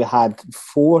probably say we had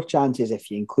 4 chances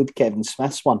if you include Kevin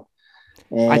Smith's one.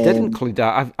 I did include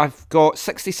that. I've got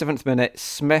 67th minute,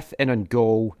 Smith in on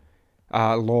goal.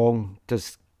 Long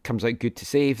comes out good to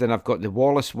save. Then I've got the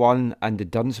Wallace one and the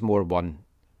Dunsmore one.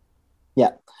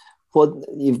 Yeah.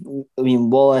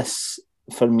 Wallace,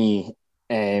 for me,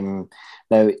 now...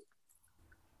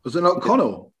 Was it not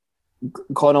Connell?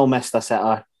 Connell missed a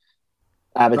sitter.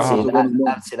 I would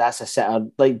say that's a sitter.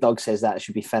 Like Doug says, that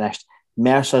should be finished.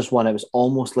 Mercer's one, it was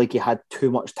almost like he had too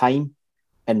much time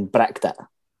and bricked it.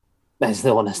 That's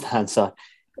the honest answer.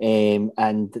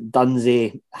 And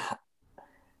Dunsey,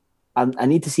 I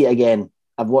need to see it again.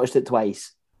 I've watched it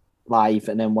twice live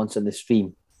and then once on the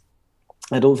stream.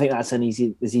 I don't think that's as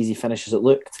easy finish as it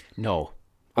looked. No,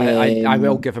 I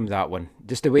will give him that one.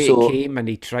 Just the way it came and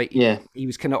he tried. Yeah, he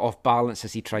was kind of off balance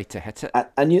as he tried to hit it.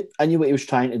 I knew what he was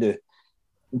trying to do,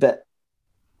 but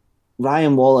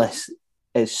Ryan Wallace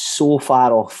is so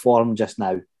far off form just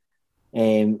now.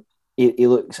 He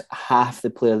looks half the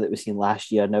player that we've seen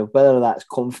last year. Now, whether that's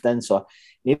confidence or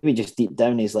maybe just deep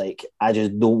down he's like, I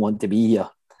just don't want to be here.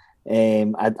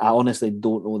 I honestly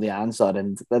don't know the answer.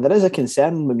 And there is a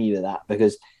concern with me with that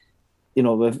because,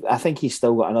 I think he's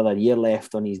still got another year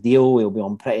left on his deal. He'll be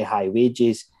on pretty high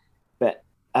wages. But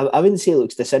I wouldn't say he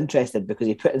looks disinterested because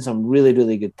he put in some really,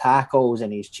 really good tackles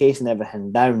and he's chasing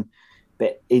everything down.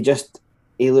 But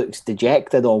he looks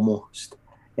dejected almost.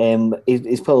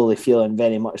 He's probably feeling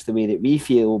very much the way that we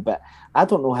feel, but I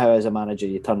don't know how as a manager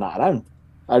you turn that around.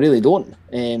 I really don't.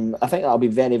 I think that'll be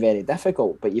very, very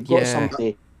difficult. But you've got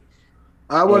somebody.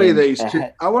 I worry that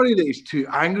he's too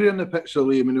angry on the pitch,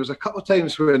 Lee. I mean, there was a couple of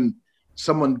times when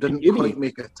someone didn't quite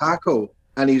make a tackle,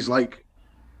 and he's like,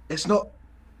 "It's not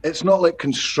like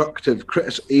constructive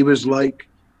criticism." He was like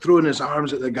throwing his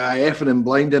arms at the guy, effing and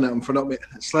blinding at him for not making.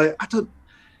 It's like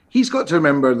He's got to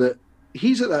remember that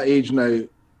he's at that age now.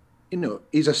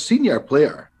 He's a senior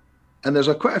player, and there's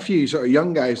quite a few sort of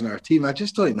young guys in our team. I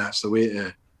just don't think that's the way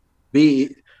to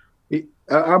be.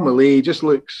 Amelie just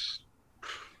looks,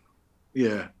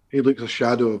 he looks a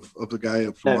shadow of the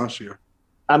guy from last year.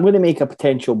 I'm going to make a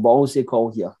potential ballsy call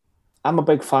here. I'm a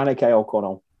big fan of Kyle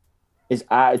Connell. His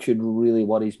attitude really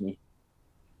worries me.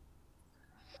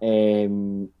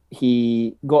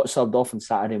 He got subbed off on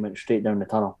Saturday and went straight down the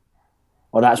tunnel.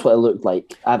 Or that's what it looked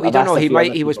like. We don't know.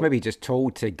 He was maybe just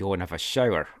told to go and have a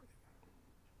shower.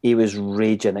 He was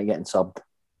raging at getting subbed.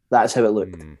 That's how it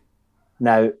looked.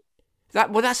 Now,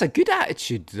 that's a good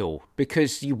attitude though,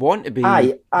 because you want to be.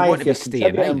 You want to be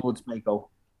staying out. Loads, Michael,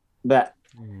 but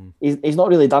he's not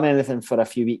really done anything for a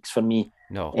few weeks for me.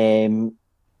 No.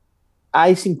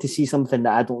 I seem to see something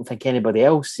that I don't think anybody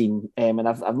else seen, and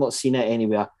I've not seen it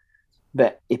anywhere.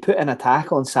 But he put in a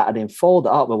tackle on Saturday and followed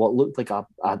it up with what looked like a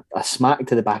smack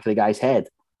to the back of the guy's head.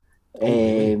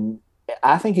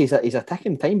 I think he's a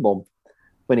ticking time bomb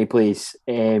when he plays.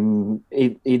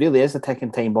 He really is a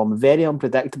ticking time bomb, very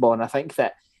unpredictable. And I think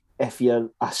that if you're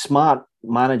a smart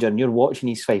manager and you're watching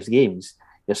these 5 games,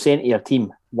 you're saying to your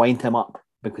team, wind him up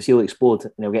because he'll explode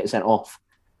and he'll get sent off.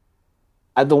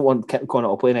 I don't want Connor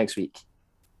to play next week.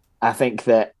 I think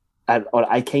that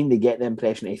I kind of get the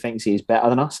impression that he thinks he's better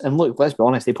than us. And look, let's be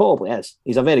honest, he probably is.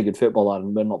 He's a very good footballer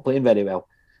and we're not playing very well.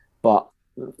 But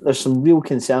there's some real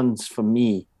concerns for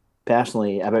me,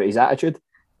 personally, about his attitude.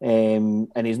 And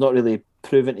he's not really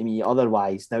proven to me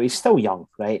otherwise. Now, he's still young,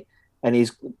 right? And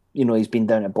he's been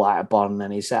down at Blackburn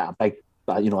and he's at a big,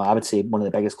 I would say one of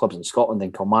the biggest clubs in Scotland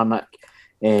in Kilmarnock.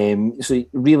 So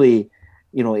really,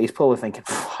 he's probably thinking,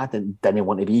 I didn't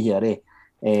want to be here, eh?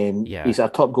 He's a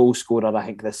top goal scorer, I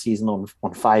think, this season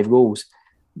on 5 goals.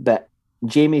 But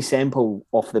Jamie Semple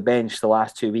off the bench the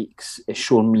last 2 weeks has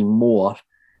shown me more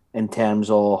in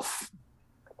terms of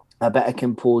a bit of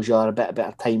composure, a bit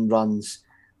of time runs.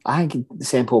 I think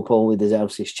Semple probably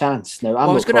deserves his chance. Now, I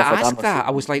was going to ask that.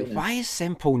 I was like, why is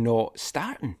Semple not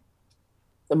starting?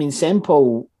 I mean,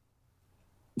 Semple,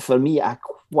 for me, I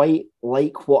quite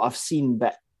like what I've seen,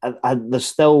 but there's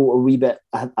still a wee bit.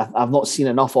 I've not seen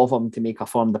enough of him to make a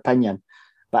formed opinion,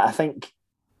 but I think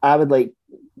I would like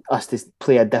us to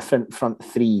play a different front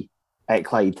 3 at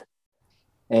Clyde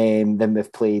than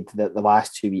we've played the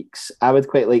last 2 weeks. I would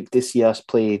quite like to see us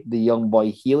play the young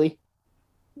boy Healy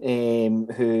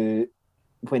who,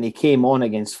 when he came on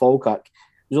against Falkirk,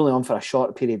 was only on for a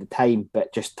short period of time,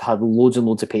 but just had loads and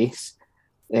loads of pace.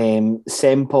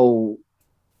 Semple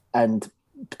and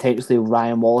potentially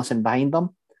Ryan Wallace behind them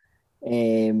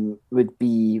would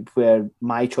be where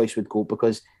my choice would go,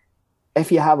 because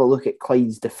if you have a look at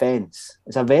Clyde's defence,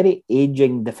 it's a very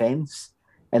ageing defence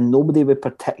and nobody with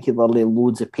particularly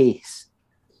loads of pace.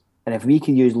 And if we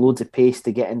can use loads of pace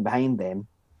to get in behind them,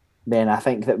 then I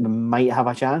think that we might have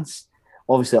a chance.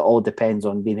 Obviously, it all depends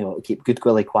on being able to keep Good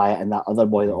Willie quiet and that other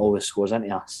boy that always scores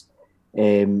into us.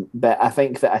 But I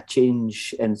think that a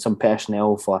change in some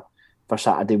personnel for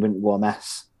Saturday wouldn't go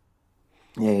amiss.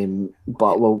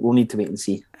 But we'll need to wait and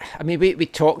see. I mean, we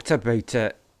talked about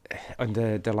it on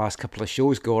the last couple of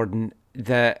shows, Gordon,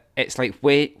 that it's like,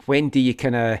 when do you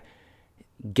kind of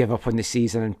give up on the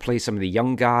season and play some of the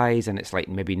young guys? And it's like,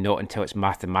 maybe not until it's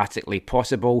mathematically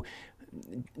possible.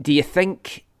 Do you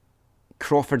think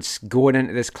Crawford's going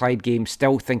into this Clyde game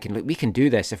still thinking, look, we can do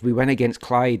this. If we win against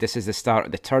Clyde, this is the start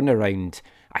of the turnaround.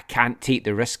 I can't take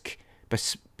the risk by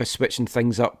switching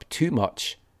things up too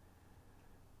much?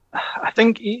 I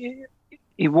think he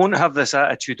won't have this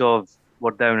attitude of,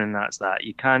 we're down and that's that.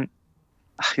 You can't,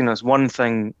 it's one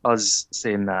thing us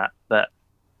saying that,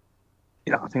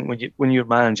 I think when you're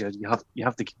manager, you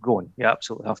have to keep going. You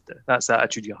absolutely have to. That's the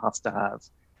attitude you have to have.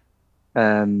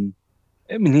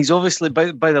 I mean, he's obviously,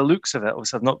 by the looks of it,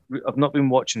 obviously I've not been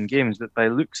watching games, but by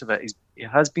the looks of it, he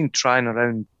has been trying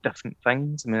around different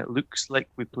things. I mean, it looks like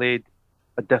we played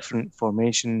a different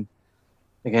formation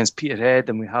against Peterhead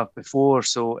than we have before,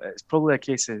 so it's probably a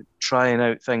case of trying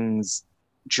out things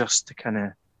just to kind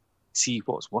of see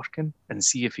what's working and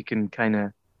see if he can kind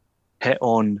of hit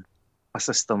on a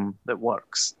system that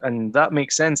works. And that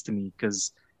makes sense to me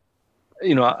because,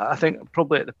 I think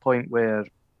probably at the point where,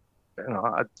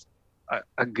 I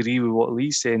agree with what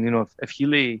Lee's saying. If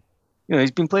Healy,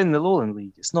 he's been playing in the Lowland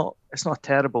League. It's not a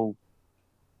terrible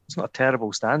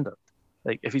standard.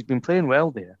 Like, if he's been playing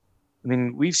well there, I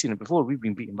mean, we've seen it before. We've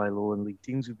been beaten by Lowland League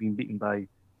teams. We've been beaten by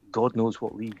God knows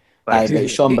what league. But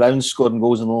Sean Brown's scoring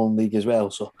goals in the Lowland League as well.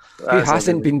 So who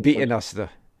hasn't been beating us though?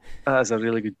 That's a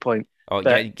really good point. Oh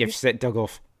yeah, give Sid Doug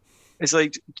off. It's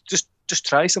like just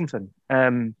try something.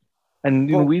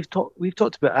 We've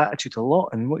talked about attitude a lot,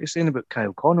 and what you're saying about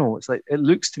Kyle Connell, it's like, it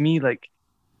looks to me like,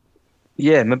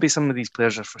 yeah, maybe some of these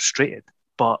players are frustrated,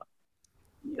 but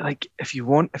like if you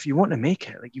want to make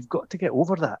it, like, you've got to get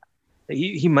over that.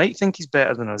 He might think he's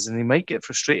better than us, and he might get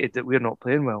frustrated that we're not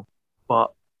playing well,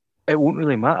 but it won't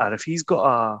really matter if he's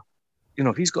got a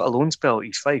loan spell at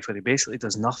East Fife where he basically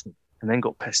does nothing and then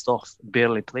got pissed off,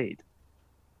 barely played.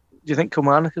 Do you think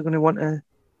Kilmarnock are going to want to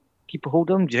keep a hold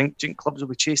of him? Do you think clubs will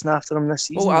be chasing after him this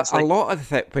season? Oh, a lot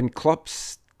of it, when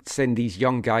clubs send these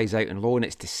young guys out on loan,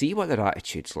 it's to see what their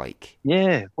attitude's like.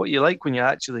 Yeah, what you like when you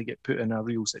actually get put in a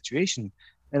real situation.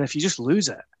 And if you just lose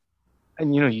it,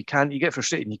 and you get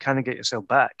frustrated and you kind of get yourself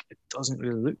back, it doesn't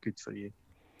really look good for you.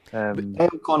 Kyle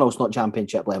Connell's not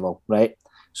championship level, right?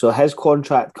 So his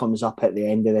contract comes up at the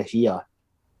end of this year.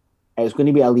 It's going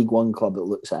to be a League One club that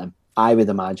looks at him, I would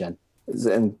imagine.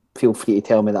 And feel free to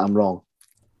tell me that I'm wrong.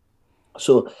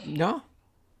 So, no,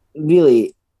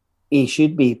 really, he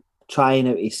should be trying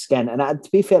out his skin. And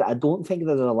to be fair, I don't think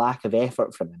there's a lack of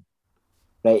effort from him.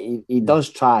 Right? He does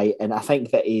try, and I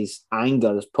think that his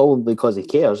anger is probably because he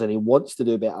cares and he wants to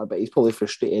do better, but he's probably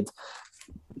frustrated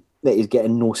that he's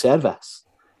getting no service.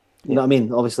 You know what I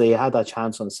mean? Obviously, he had a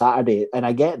chance on Saturday, and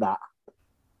I get that.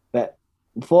 But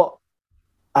what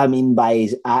I mean by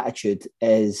his attitude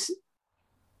is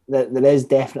that there is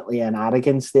definitely an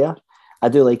arrogance there. I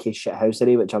do like his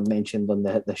shithousery, which I've mentioned on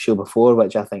the show before,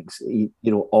 which I think,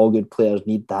 all good players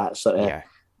need that sort of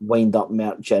wind-up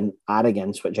merchant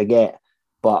arrogance, which I get.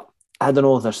 But I don't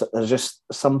know, there's just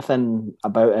something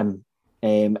about him.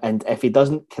 And if he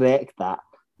doesn't correct that,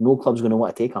 no club's going to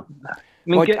want to take him. I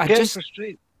mean, getting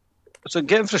frustrated. So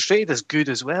getting frustrated is good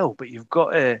as well, but you've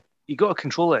got to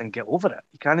control it and get over it.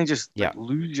 You can't just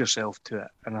lose yourself to it.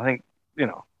 And I think,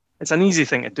 it's an easy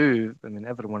thing to do. I mean,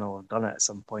 everyone will have done it at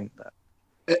some point. But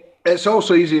it's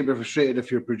also easy to be frustrated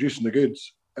if you're producing the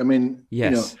goods. I mean,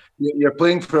 yes. You're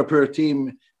playing for a poor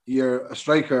team. You're a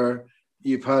striker.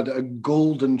 You've had a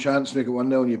golden chance to make it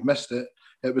 1-0 and you've missed it.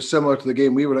 It was similar to the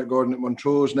game we were at, Gordon, at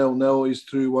Montrose, 0-0. He's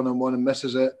through 1-on-1 and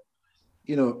misses it.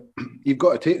 You've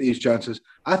got to take these chances.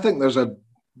 I think there's a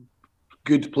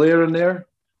good player in there.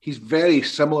 He's very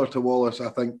similar to Wallace, I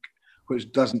think,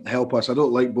 which doesn't help us. I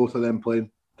don't like both of them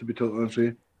playing, to be totally honest with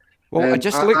you. Well, I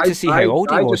just looked to see how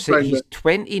old he was. He's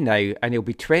 20 now, and he'll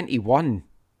be 21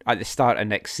 at the start of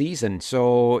next season.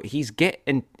 So he's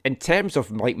getting, in terms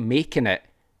of like making it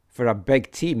for a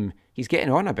big team, he's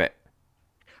getting on a bit.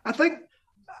 I think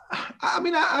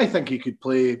he could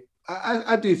play.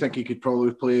 I do think he could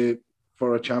probably play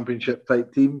for a championship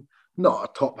type team, not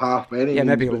a top half by any means.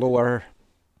 Maybe lower.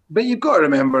 But you've got to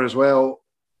remember as well,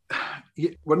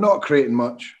 we're not creating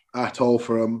much at all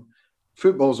for him.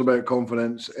 Football's about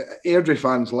confidence. Airdrie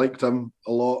fans liked him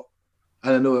a lot,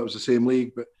 and I know it was the same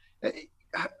league, but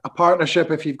a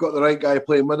partnership, if you've got the right guy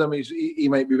playing with him, he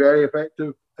might be very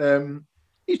effective.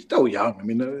 He's still young. I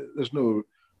mean, there's no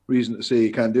reason to say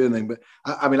he can't do anything. But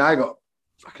I got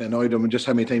fucking annoyed him and just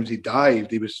how many times he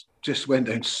dived. He went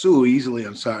down so easily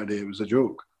on Saturday. It was a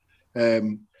joke.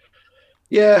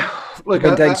 Yeah, look, he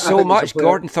went down so much.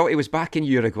 Gordon thought he was back in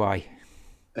Uruguay.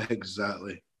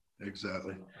 Exactly.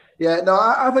 Yeah, no,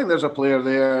 I think there's a player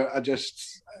there.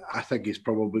 I think he's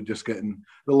probably just getting,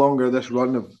 the longer this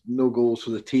run of no goals for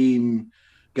the team,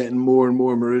 getting more and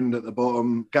more marooned at the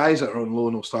bottom. Guys that are on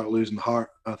loan will start losing heart,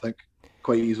 I think,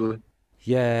 quite easily.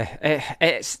 Yeah,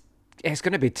 it's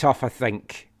going to be tough, I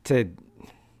think, to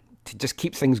just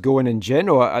keep things going in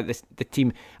general at the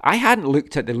team. I hadn't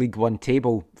looked at the League One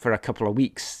table for a couple of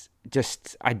weeks. Because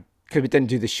we didn't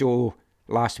do the show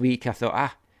last week. I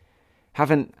thought,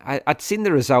 I'd seen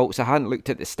the results. I hadn't looked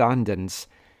at the standings.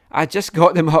 I just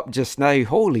got them up just now.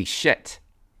 Holy shit.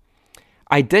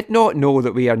 I did not know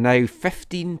that we are now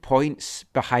 15 points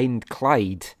behind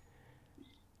Clyde.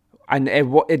 And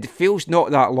it feels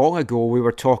not that long ago we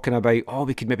were talking about,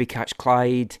 we could maybe catch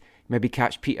Clyde, maybe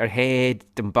catch Peterhead,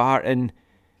 Dumbarton.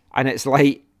 And it's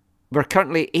like, we're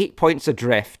currently 8 points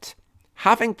adrift,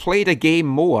 having played a game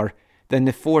more than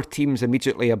the 4 teams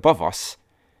immediately above us.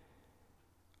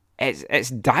 It's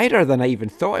direr than I even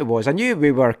thought it was. I knew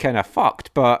we were kind of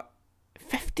fucked, but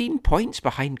 15 points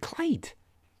behind Clyde.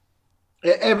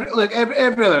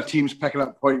 Every other team's picking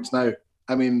up points now.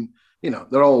 I mean,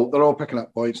 they're all picking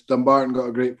up points. Dumbarton got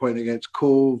a great point against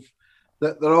Cove.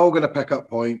 They're all going to pick up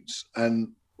points, and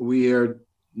we're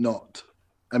not.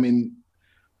 I mean,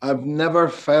 I've never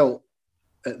felt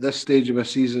at this stage of a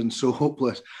season so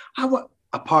hopeless.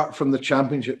 Apart from the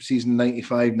championship season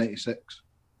 95-96.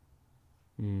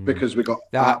 Because we got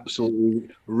absolutely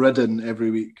ridden every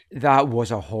week. That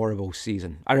was a horrible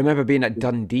season. I remember being at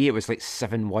Dundee, it was like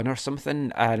 7-1 or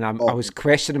something, and I was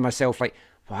questioning myself, like,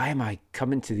 why am I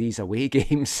coming to these away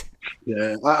games?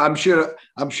 Yeah, I'm sure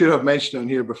I've mentioned it on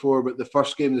here before, but the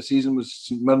first game of the season was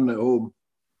St Mirren at home.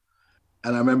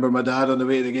 And I remember my dad on the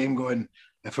way to the game going,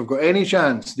 if I've got any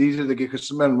chance, these are the games, because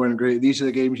St Mirren weren't great, these are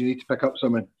the games you need to pick up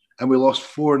something. And we lost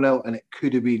 4-0, and it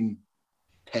could have been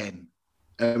 10.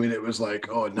 I mean, it was like,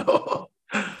 oh no.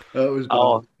 I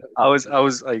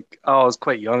was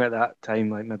quite young at that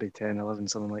time, like maybe 10, 11,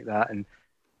 something like that. And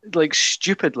like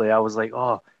stupidly, I was like,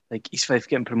 East Fife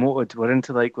getting promoted. We're in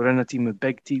a team with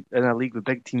in a league with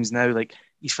big teams now. Like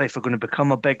East Fife are going to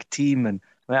become a big team. And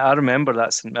I remember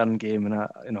that St Mirren game, and I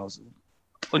was,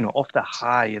 off the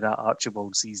high of that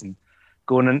Archibald season,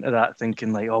 going into that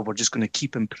thinking like, we're just going to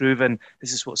keep improving.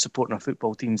 This is what supporting our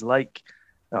football team's like.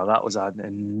 No, that was an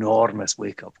enormous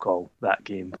wake-up call, that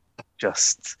game.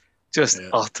 Just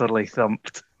utterly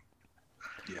thumped.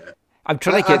 Yeah. I'm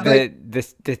trying to get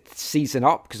the season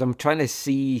up, because I'm trying to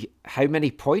see how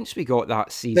many points we got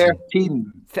that season. 13.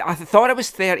 I thought it was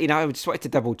 13. I just wanted to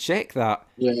double-check that.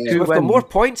 Yeah. We've got more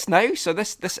points now, so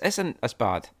this isn't as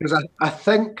bad. Because I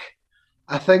think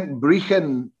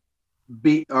Brechin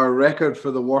beat our record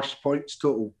for the worst points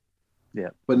total. Yeah.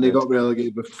 When they got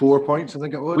relegated with 4 points, I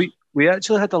think it was. We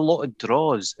actually had a lot of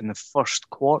draws in the first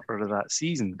quarter of that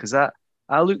season, because I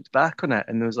looked back on it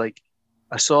and there was like,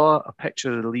 I saw a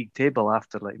picture of the league table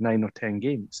after like 9 or 10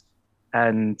 games,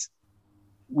 and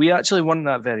we actually weren't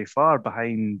that very far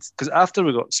behind, because after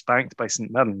we got spanked by St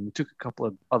Mirren, we took a couple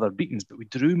of other beatings, but we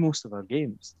drew most of our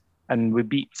games and we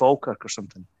beat Falkirk or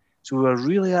something. So we were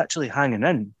really actually hanging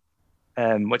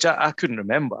in, which I couldn't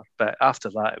remember. But after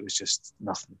that, it was just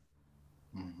nothing.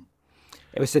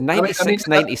 It was the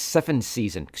 96-97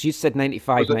 season, because you said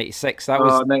 95-96.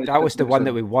 That was the one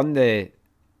that we won the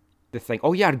thing.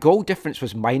 Oh yeah, our goal difference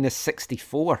was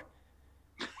 -64.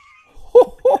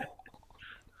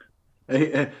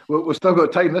 We've still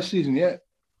got time this season yet.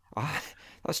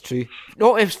 That's true.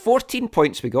 No, it was 14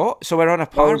 points we got, so we're on a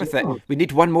par with it. We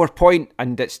need one more point,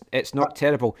 and it's not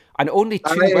terrible. And only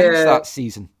 2 wins that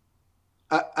season.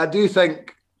 I do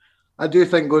think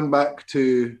going back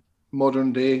to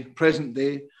modern day, present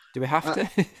day. Do we have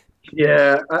to?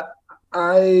 Yeah,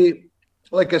 I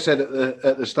like I said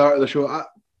at the start of the show,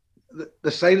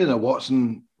 the signing of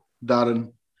Watson,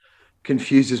 Darren,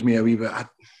 confuses me a wee bit. I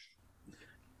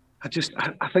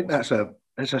think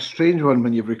it's a strange one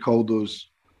when you've recalled those,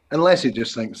 unless he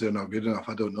just thinks they're not good enough.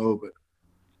 I don't know, but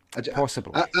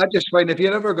possibly. I just find if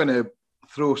you're ever going to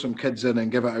throw some kids in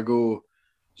and give it a go,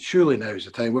 surely now's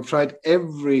the time. We've tried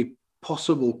every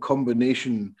possible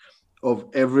combination of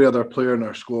every other player in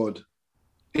our squad,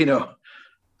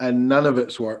 and none of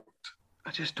it's worked.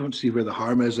 I just don't see where the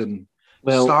harm is in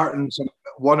starting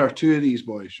one or two of these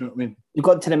boys. You know what I mean? You've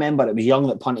got to remember it was Young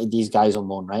that punted these guys on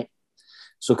loan, right?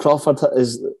 So Crawford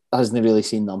hasn't really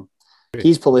seen them.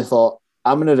 He's probably thought,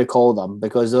 I'm going to recall them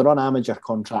because they're on amateur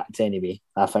contracts anyway.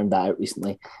 I found that out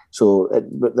recently. So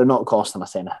they're not costing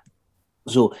us any.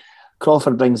 So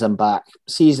Crawford brings them back,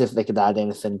 sees if they could add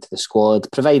anything to the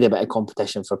squad, provide a bit of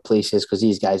competition for places because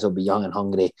these guys will be young and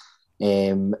hungry.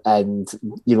 And,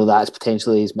 that's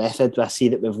potentially his method. I see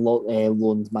that we've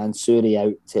loaned Mansouri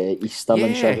out to East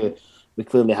Stirlingshire, who we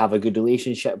clearly have a good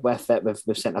relationship with.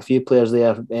 We've sent a few players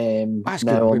there. That's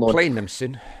now good. We're playing them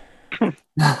soon.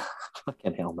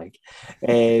 Fucking hell, Mike.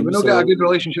 We don't get a good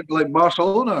relationship with like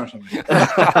Barcelona or something.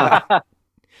 I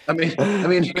mean,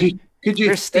 could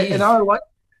you in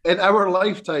our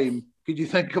lifetime? Could you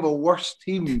think of a worse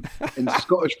team in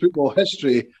Scottish football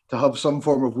history to have some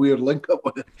form of weird link up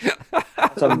with?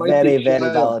 That's a very, very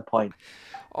valid point.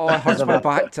 Oh, it hurts my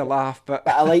back to laugh, but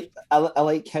I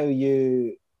like how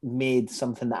you made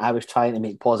something that I was trying to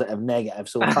make positive negative.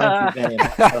 So thank you very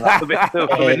much for that.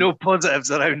 There'll be no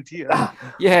positives around here.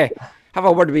 Yeah, have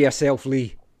a word with yourself,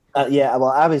 Lee. Well,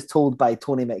 I was told by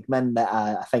Tony McMinn that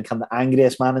I think I'm the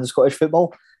angriest man in Scottish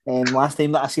football. Last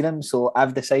time that I seen him, so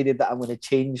I've decided that I'm going to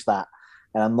change that,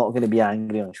 and I'm not going to be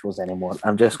angry on shows anymore.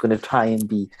 I'm just going to try and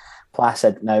be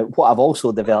placid. Now, what I've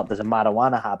also developed is a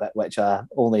marijuana habit, which I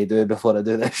only do before I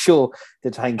do this show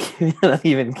to try and keep me an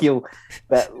even keel.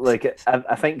 But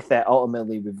I think that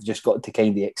ultimately we've just got to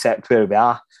kind of accept where we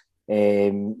are.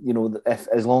 If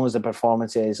as long as the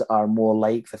performances are more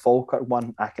like the Falkirk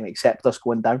one, I can accept us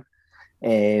going down.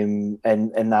 And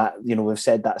that we've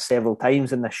said that several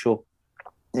times in this show.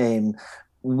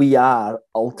 We are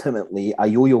ultimately a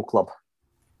yo-yo club.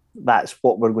 That's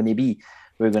what we're going to be.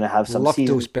 We're going to have some. Loved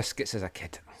those biscuits as a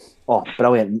kid. Oh,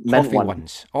 brilliant! Mint Toffee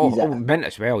ones. Mint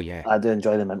as well. Yeah, I do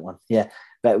enjoy the mint one. Yeah,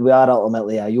 but we are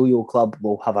ultimately a yo-yo club.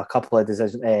 We'll have a couple of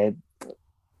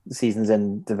seasons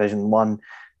in Division 1,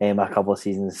 a couple of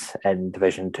seasons in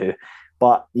Division 2.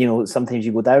 But sometimes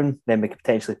you go down, then we could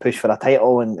potentially push for a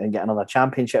title and get another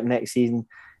championship next season.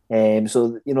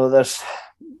 So there's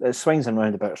swings and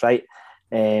roundabouts, right?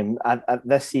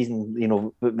 This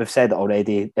season, we've said it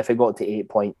already. If it got to 8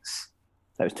 points,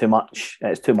 it was too much.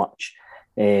 It's too much.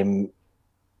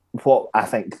 What I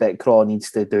think that Craw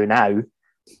needs to do now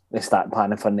is start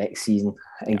planning for next season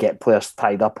and get players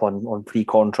tied up on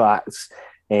pre-contracts.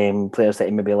 Players that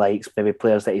he maybe likes, maybe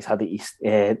players that he's had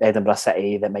at Edinburgh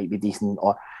City that might be decent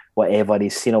or whatever.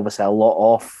 He's seen obviously a lot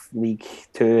off League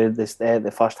Two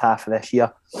the first half of this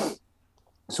year.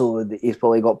 So he's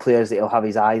probably got players that he'll have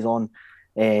his eyes on.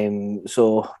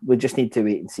 So we just need to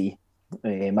wait and see.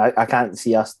 I can't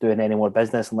see us doing any more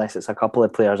business unless it's a couple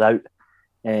of players out.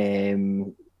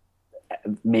 Maybe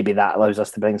that allows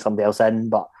us to bring somebody else in.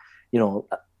 But,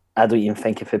 I don't even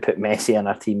think if we put Messi in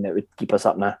our team, that would keep us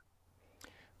up now.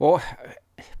 Well,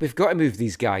 we've got to move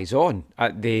these guys on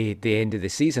at the end of the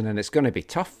season, and it's going to be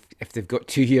tough if they've got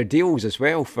 2-year deals as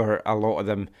well for a lot of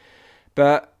them.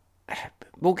 But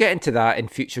we'll get into that in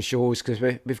future shows because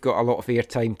we've got a lot of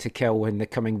airtime to kill in the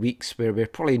coming weeks where we're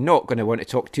probably not going to want to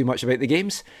talk too much about the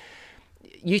games.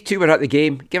 You two were at the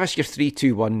game. Give us your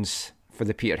 3-2-1s for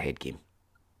the Peterhead game.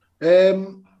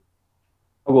 I'll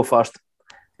go first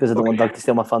because I don't want Doug to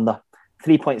steal my thunder.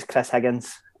 3 points, Chris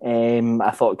Higgins.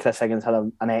 I thought Chris Higgins had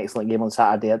an excellent game on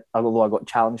Saturday, although I got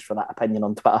challenged for that opinion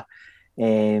on Twitter.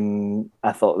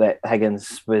 I thought that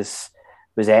Higgins was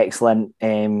excellent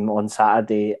on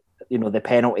Saturday. The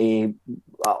penalty,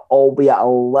 albeit a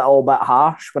little bit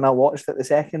harsh when I watched it the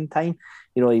second time.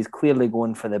 He's clearly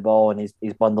going for the ball and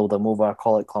he's bundled him over.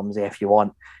 Call it clumsy if you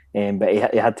want, but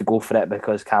he had to go for it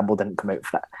because Campbell didn't come out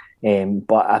for it.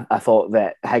 But I thought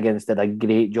that Higgins did a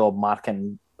great job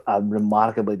marking a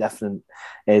remarkably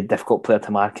difficult player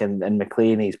to mark in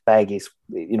McLean. He's big. He's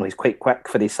quite quick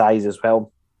for his size as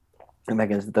well. And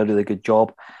Higgins did a really good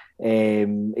job. He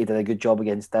did a good job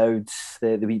against Dowds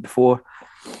the week before.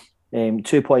 2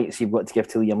 points you've got to give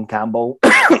to Liam Campbell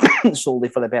solely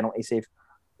for the penalty save.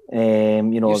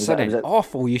 You're sounding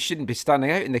awful. You shouldn't be standing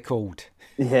out in the cold.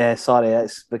 Yeah, sorry.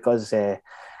 It's because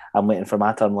I'm waiting for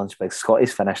my turn once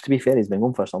Scotty's finished. To be fair, he's been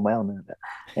going for some while now. But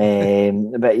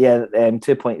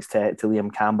 2 points to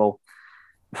Liam Campbell.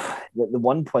 The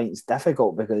 1 point's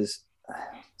difficult because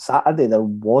Saturday there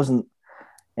wasn't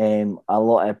a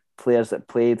lot of players that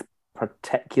played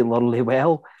particularly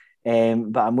well.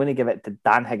 But I'm going to give it to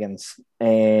Dan Higgins,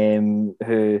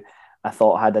 who I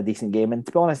thought had a decent game. And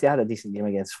to be honest, he had a decent game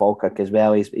against Falkirk as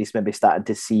well. He's maybe starting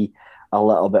to see a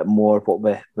little bit more of what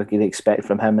we could expect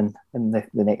from him in the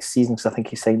next season, because I think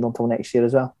he's signed until next year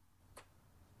as well.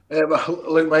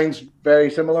 Look, mine's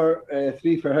very similar.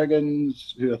 3 for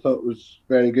Higgins, who I thought was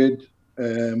very good.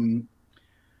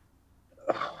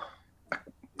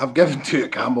 I've given 2 to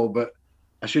Campbell, but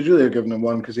I should really have given him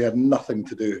 1 because he had nothing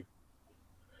to do.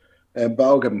 But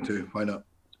I'll give him 2. Why not?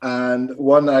 And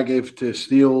 1 I gave to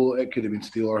Steele. It could have been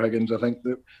Steele or Higgins. I think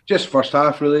just first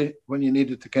half, really, when you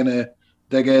needed to kind of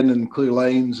dig in and clear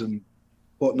lines and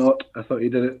whatnot. I thought he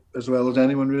did it as well as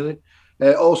anyone, really.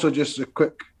 Also, just a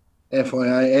quick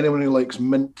FYI, anyone who likes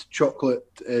mint chocolate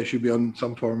should be on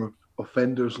some form of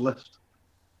offenders list.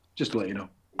 Just to let you know.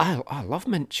 I love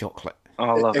mint chocolate. Oh,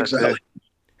 I love exactly. it.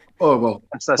 Oh, well.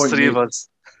 That's 3 of us.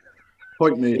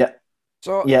 Point made. Yeah.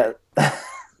 So, yeah.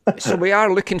 So we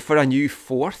are looking for a new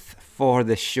 4th for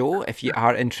the show. If you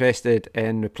are interested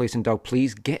in replacing Doug,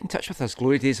 please get in touch with us,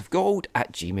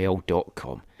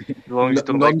 glorydaysofgold@gmail.com. As long as you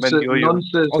don't like mint yo-yo.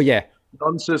 Oh, yeah.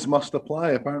 Nonsense must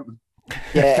apply, apparently.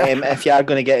 Yeah, if you are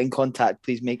going to get in contact,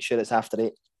 please make sure it's after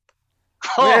 8.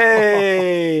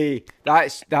 Hey!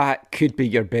 That could be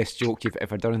your best joke you've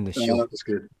ever done in the show. That was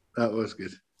good. That was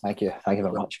good. Thank you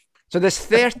very much. So there's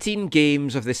 13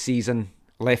 games of the season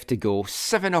left to go.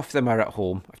 7 of them are at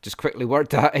home. I've just quickly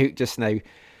worked that out just now.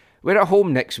 We're at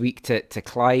home next week to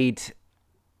Clyde.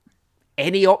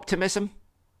 Any optimism?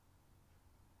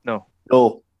 No.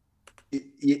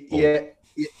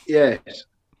 Yes.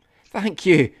 Thank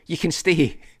you. You can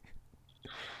stay.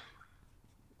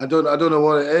 I don't know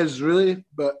what it is really,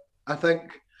 but I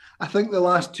think the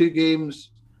last 2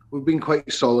 games we've been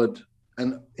quite solid,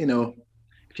 and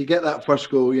if you get that first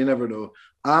goal, you never know.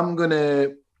 I'm gonna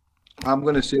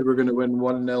say we're gonna win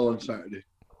 1-0 on Saturday.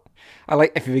 I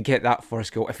like if we get that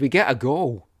first goal. If we get a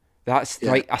goal, that's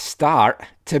like a start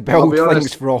to build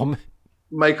things from.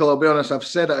 Michael, I'll be honest, I've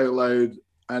said it out loud,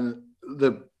 and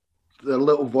the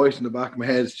little voice in the back of my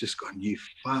head is just going, "You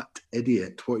fat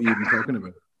idiot, what are you even talking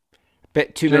about?"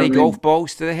 Bit too many golf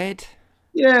balls to the head?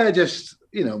 Yeah, just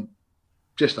a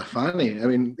fanny. I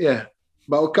mean, yeah.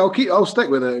 But I'll stick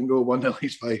with it and go 1-0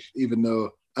 East Fife, even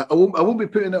though I won't be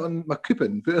putting it on my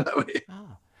coupon, put it that way.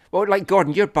 Oh. Well, like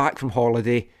Gordon, you're back from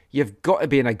holiday. You've got to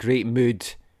be in a great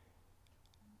mood.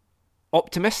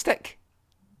 Optimistic?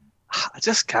 I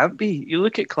just can't be. You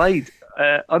look at Clyde,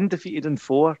 undefeated in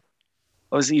 4.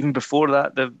 Obviously, even before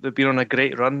that, they've been on a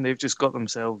great run. They've just got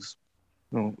themselves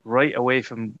right away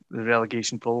from the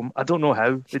relegation problem. I don't know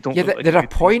how. They don't. Yeah, they're a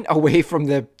point away from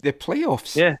the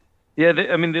playoffs. Yeah.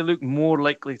 They look more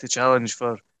likely to challenge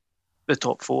for the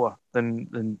top 4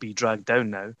 than be dragged down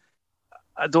now.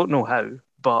 I don't know how,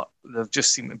 but they've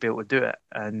just seemed to be able to do it.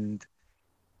 And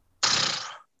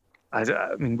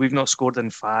I mean, we've not scored in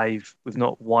 5. We've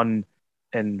not won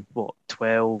in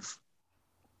 12.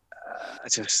 I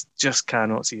just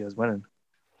cannot see us winning.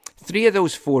 3 of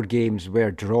those 4 games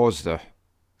were draws, though.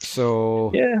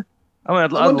 So yeah, I mean,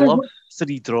 I'd love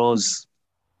 3 draws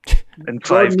in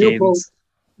 5 games.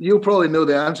 You'll probably know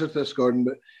the answer to this, Gordon,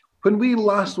 but when we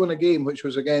last won a game, which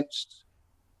was against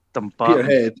Dumbarton,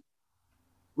 Peterhead,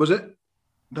 was it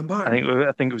Dumbarton?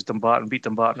 I think it was Dumbarton. Beat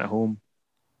Dumbarton at home.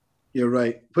 You're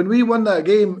right. When we won that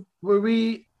game, were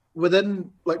we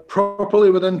properly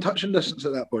within touching distance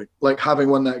at that point? Like having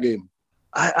won that game?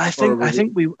 I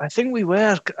think we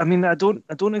were. I mean, I don't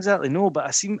exactly know,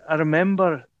 but I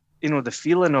remember, the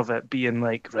feeling of it being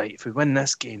like, right, if we win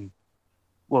this game,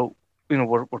 well,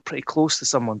 we're pretty close to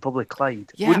someone, probably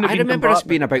Clyde. Yeah, I remember us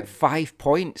being about 5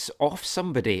 points off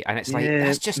somebody, and it's like,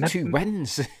 that's just 2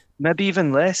 wins. Maybe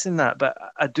even less than that, but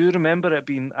I do remember it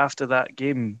being after that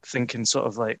game, thinking sort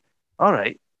of like, all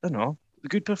right,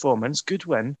 good performance, good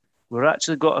win. We've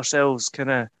actually got ourselves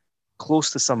kind of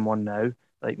close to someone now.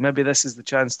 Like, maybe this is the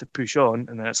chance to push on,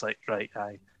 and then it's like, right,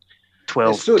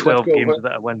 12 games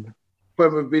without a win.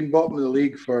 When we've been bottom of the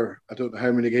league for I don't know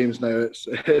how many games now,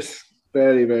 it's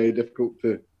very, very difficult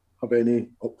to have any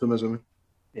optimism.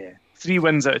 Yeah, 3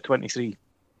 wins out of 23.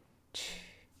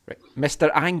 Right.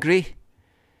 Mr. Angry?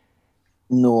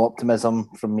 No optimism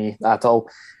from me at all.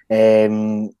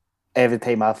 Every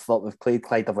time I've thought we've played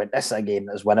Clyde, I've went, this is a game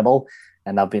that's winnable,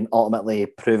 and I've been ultimately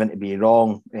proven to be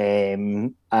wrong.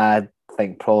 I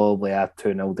think probably a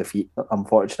 2-0 defeat,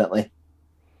 unfortunately.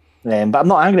 But I'm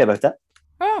not angry about it.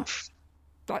 Oh,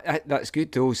 that's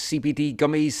good. Those CBD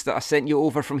gummies that I sent you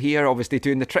over from here, obviously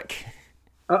doing the trick.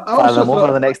 I them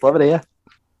over the next level, yeah.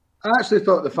 I actually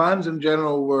thought the fans in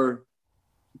general were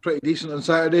pretty decent on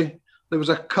Saturday. There was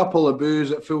a couple of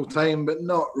boos at full time, but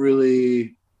not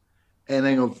really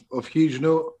anything of huge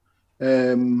note.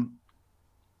 I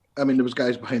mean, there was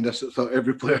guys behind us that thought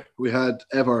every player we had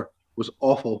ever was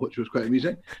awful, which was quite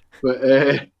amusing.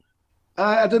 But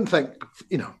I didn't think,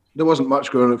 there wasn't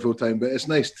much going on at full time, but it's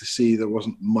nice to see there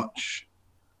wasn't much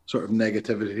sort of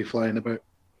negativity flying about.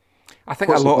 I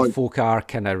think a lot of folk are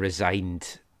kind of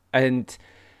resigned, and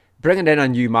bringing in a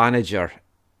new manager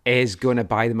is going to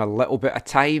buy them a little bit of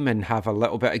time and have a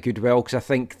little bit of goodwill, because I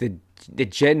think the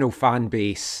general fan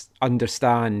base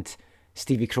understand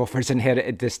Stevie Crawford's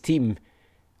inherited this team.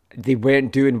 They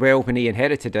weren't doing well when he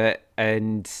inherited it,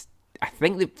 and I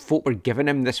think the folk were giving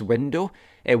him this window.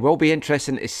 It will be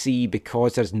interesting to see,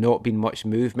 because there's not been much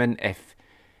movement, if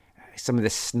some of the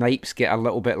snipes get a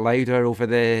little bit louder over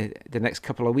the next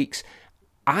couple of weeks.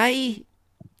 I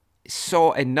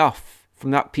saw enough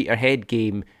from that Peterhead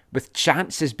game, with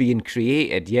chances being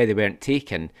created, they weren't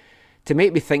taken, to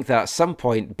make me think that at some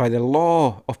point, by the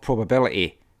law of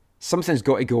probability, something's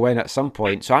got to go in at some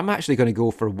point. So I'm actually going to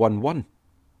go for 1-1.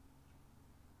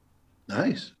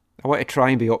 Nice. I want to try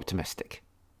and be optimistic.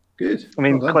 Good. I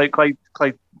mean, well Clyde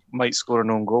might score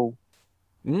an own goal.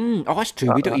 Oh, that's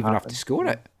true. We don't even have to score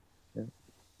it.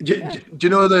 Do you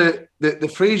know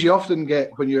the phrase you often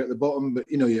get when you're at the bottom, but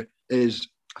is,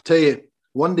 I tell you,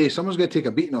 one day someone's going to take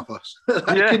a beating off us.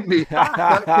 That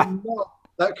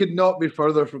could not be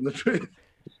further from the truth.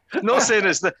 Not saying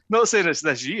it's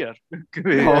this year. Could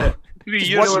be, No. 3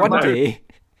 years One day.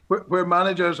 Where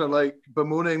managers are like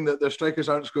bemoaning that their strikers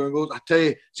aren't scoring goals. I tell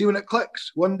you, see, when it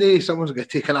clicks, one day someone's going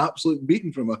to take an absolute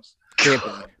beating from us.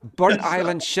 Burnt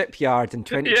Island Shipyard in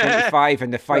 2025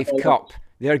 in the Fife Cup.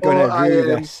 They're going to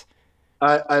rue this.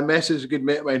 I messaged a good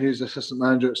mate of mine who's assistant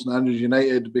manager at St Andrews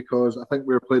United, because I think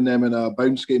we were playing them in a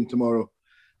bounce game tomorrow.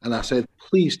 And I said,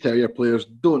 please tell your players,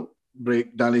 don't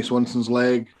break Danny Swanson's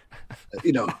leg.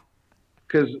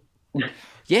 Because...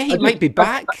 Yeah, he might be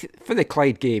back for the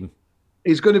Clyde game.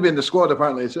 He's going to be in the squad,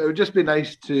 apparently. So it would just be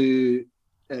nice to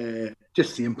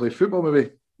just see him play football,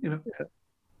 maybe.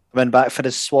 Went back for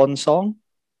his swan song.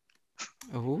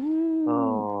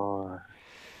 Oh.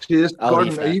 See this,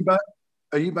 Gordon,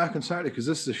 are you back on Saturday? Because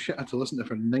this is a shit I had to listen to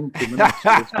for 90 minutes.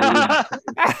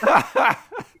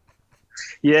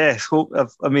 Yes,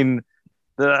 I mean,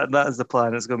 that is the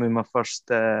plan. It's going to be my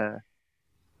first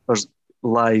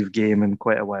live game in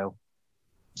quite a while.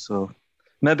 So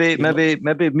maybe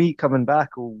me coming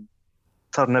back will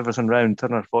turn everything around,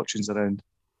 turn our fortunes around.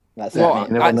 That's Well,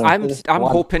 it. I'm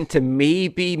hoping to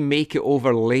maybe make it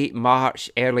over late March,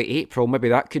 early April. Maybe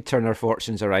that could turn our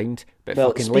fortunes around. But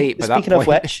fucking late by that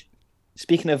point.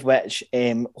 Speaking of which,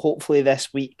 hopefully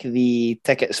this week the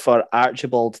tickets for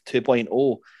Archibald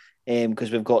 2.0,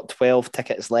 because we've got 12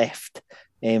 tickets left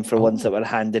for ones that were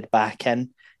handed back in.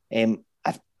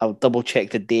 I'll double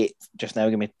check the date just now.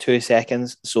 Give me 2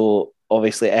 seconds. So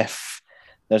obviously, if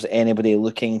there's anybody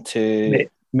looking to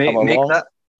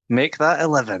make that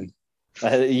 11.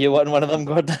 You want one of them,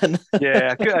 Gordon?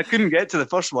 Yeah, I couldn't get to the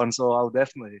first one, so I'll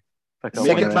definitely pick up.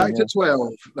 Make it back to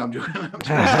 12. No, I'm joking.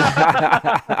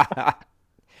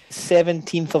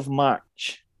 17th of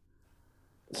March.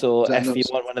 So if you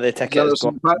want one of the tickets,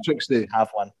 St. Patrick's Day.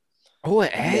 Have one. Oh,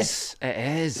 it is. It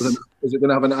is. Is it going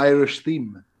to have an Irish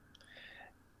theme?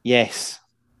 Yes.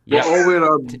 Yeah.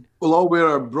 We'll all wear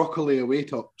our broccoli away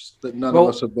tops that none of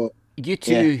us have bought. You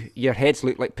two, your heads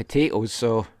look like potatoes,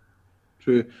 so...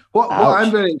 True. What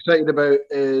I'm very excited about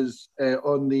is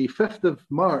on the 5th of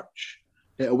March,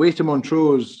 away to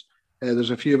Montrose,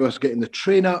 there's a few of us getting the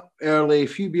train up early, a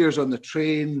few beers on the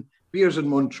train, beers in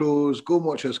Montrose, go and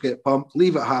watch us get pumped,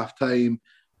 leave at half-time,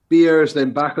 beers,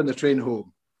 then back on the train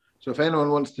home. So if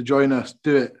anyone wants to join us,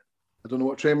 do it. I don't know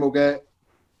what train we'll get,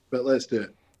 but let's do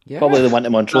it. Yeah. Probably the one to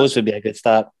Montrose would be a good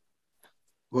start.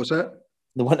 What's that?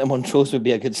 The one to Montrose would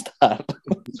be a good start.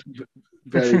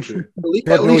 Very true.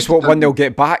 God knows what one they'll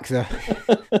get back, though.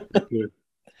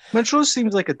 Montrose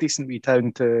seems like a decent wee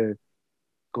town to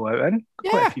go out in.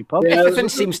 Quite a few pubs. Everything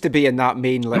seems to be in that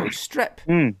main little strip.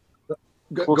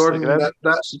 Gordon,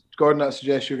 that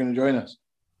suggests you're going to join us.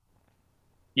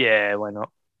 Yeah, why not?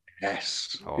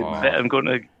 Yes. Oh. Good man.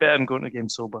 Bet I'm going to game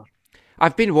sober.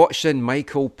 I've been watching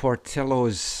Michael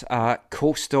Portillo's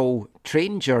coastal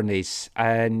train journeys,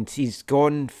 and he's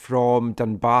gone from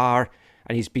Dunbar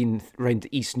and he's been around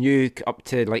East Neuk up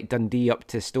to like Dundee, up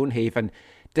to Stonehaven.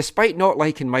 Despite not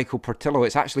liking Michael Portillo,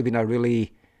 it's actually been a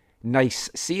really nice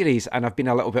series, and I've been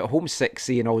a little bit homesick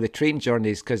seeing all the train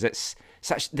journeys, because it's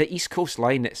such the East Coast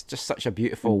line. It's just such a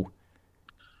beautiful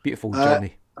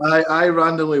journey. I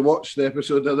randomly watched the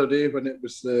episode the other day when it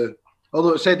was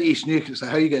although it said East Neuk, it's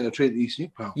like, how are you getting a train to East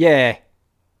Neuk, pal? Yeah.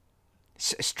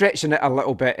 Stretching it a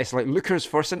little bit, it's like Lookers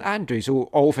for St Andrews.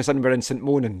 All of a sudden we're in St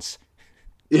Monans.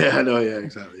 Yeah, I know. Yeah,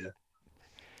 exactly. Yeah.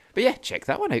 But yeah, check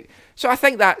that one out. So I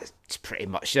think that's pretty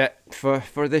much it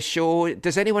for this show.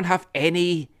 Does anyone have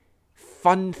any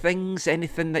fun things,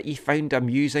 anything that you found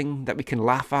amusing that we can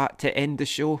laugh at to end the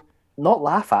show? Not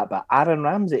laugh at, but Aaron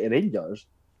Ramsey to Rangers.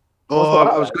 Oh, What's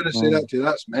that I was about? going to say that too.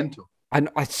 That's mental. And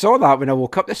I saw that when I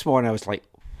woke up this morning. I was like,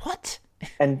 what?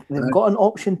 And they've got an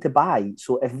option to buy.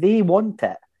 So if they want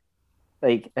it,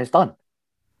 like, it's done.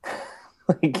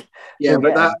 Like, Yeah, they'll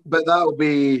but get that'll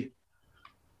be.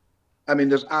 I mean,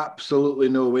 there's absolutely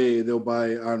no way they'll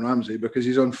buy Aaron Ramsey because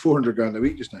he's on 400 grand a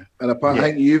week just now, and apparently,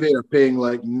 I think Juve are paying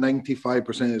like 95%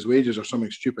 of his wages or something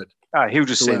stupid. He'll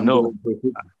just to say let him no. go and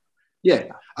play. Yeah,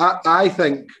 I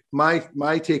think my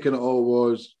take on it all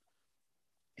was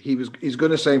he's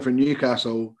going to sign for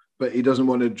Newcastle, but he doesn't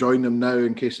want to join them now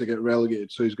in case they get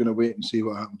relegated, so he's going to wait and see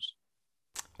what happens.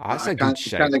 That's I a can't good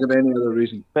shout. think of any other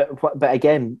reason. But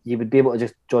again, you would be able to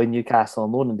just join Newcastle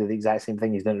on loan and do the exact same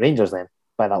thing he's doing at Rangers then,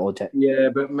 by that logic. Yeah,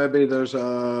 but maybe there's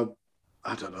I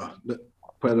don't know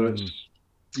whether it's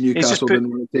Newcastle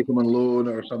didn't want to take him on loan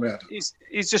or something.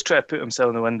 He's just trying to put himself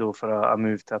in the window for a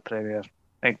move to a Premier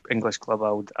English club.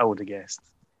 I would have guessed.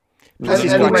 Plus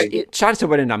he's got a chance of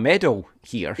winning a medal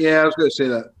here. Yeah, I was going to say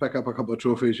that. Pick up a couple of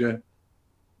trophies, yeah.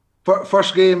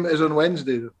 First game is on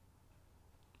Wednesday.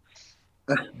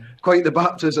 Quite the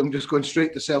baptism, just going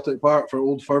straight to Celtic Park for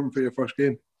Old Firm for your first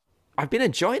game. I've been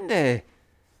enjoying the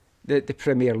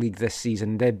Premier League this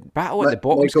season. The battle at the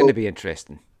bottom is going to be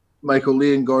interesting. Michael,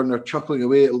 Lee and Gordon are chuckling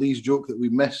away at Lee's joke that we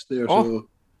missed there. So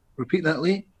repeat that,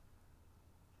 Lee.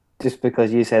 Just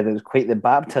because you said it was quite the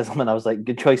baptism, and I was like,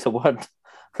 good choice of word.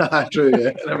 True, yeah.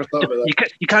 I never thought about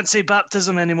that. You can't say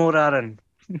baptism anymore, Aaron.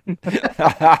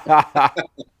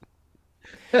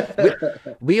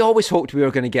 we always hoped we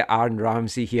were going to get Aaron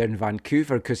Ramsey here in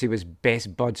Vancouver because he was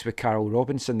best buds with Carl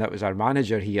Robinson, that was our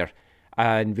manager here.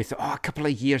 And we thought, a couple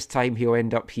of years' time he'll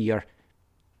end up here.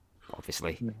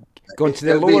 Obviously. Going to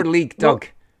the lower league, Doug.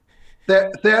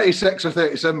 36 or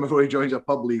 37 before he joins a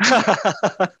pub league.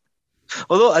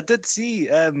 Although I did see,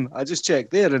 I just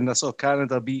checked there and I saw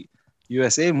Canada beat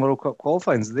USA in World Cup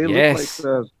qualifying. They look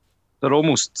like they're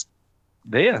almost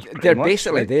there. They're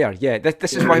basically there, yeah.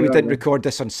 This is why we didn't record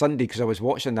this on Sunday, because I was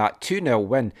watching that 2-0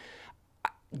 win.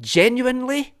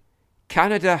 Genuinely,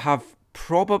 Canada have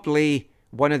probably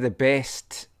one of the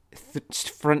best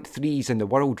front threes in the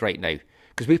world right now,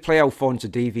 because we play Alphonso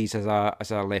Davies as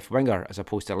a left winger as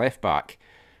opposed to left back.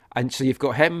 And so you've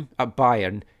got him at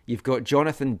Bayern, you've got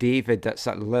Jonathan David that's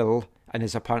at Lille and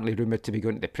is apparently rumoured to be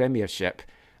going to the Premiership,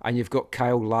 and you've got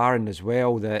Kyle Larin as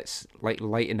well that's like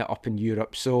lighting it up in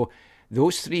Europe. So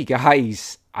those three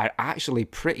guys are actually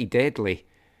pretty deadly.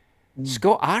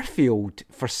 Scott Arfield,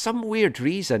 for some weird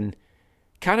reason,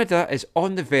 Canada is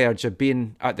on the verge of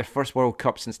being at their first World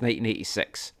Cup since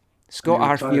 1986. Scott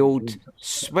Arfield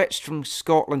switched from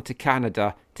Scotland to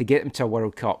Canada to get him to a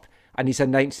World Cup, and he's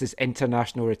announced his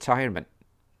international retirement.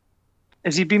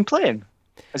 Has he been playing?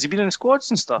 Has he been in the squads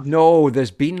and stuff? No,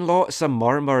 there's been lots of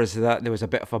murmurs that there was a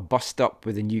bit of a bust-up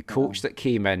with the new coach that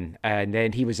came in, and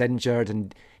then he was injured,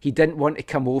 and he didn't want to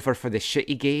come over for the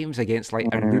shitty games against like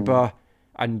Aruba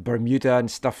and Bermuda and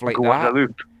stuff like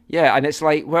that. Yeah, and it's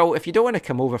like, well, if you don't want to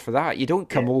come over for that, you don't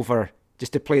come over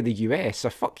just to play the US, so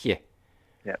fuck you.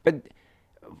 Yeah. But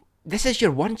this is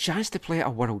your one chance to play at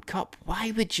a World Cup.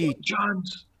 Why would you...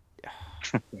 Chance?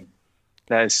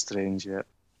 That is strange, yeah.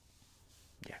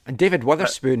 Yeah, and David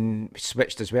Witherspoon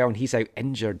switched as well, and he's out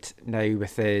injured now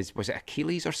with his, was it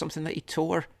Achilles or something that he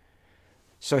tore?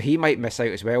 So he might miss out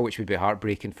as well, which would be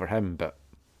heartbreaking for him. But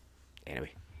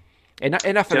anyway,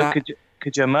 enough of that.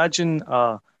 Could you imagine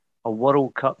a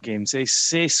World Cup game? Say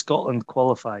Scotland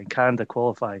qualify, Canada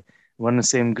qualify, we're in the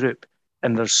same group,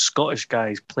 and there's Scottish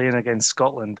guys playing against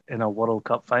Scotland in a World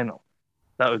Cup final.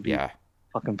 That would be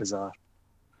fucking bizarre.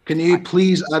 Can you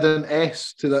please add an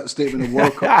S to that statement of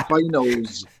World Cup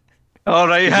finals? All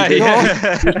right,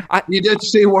 you did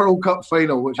say World Cup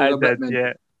final, which is a bit mental.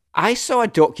 Yeah. I saw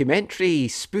a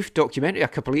spoof documentary a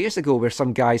couple of years ago where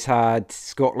some guys had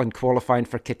Scotland qualifying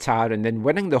for Qatar and then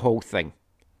winning the whole thing.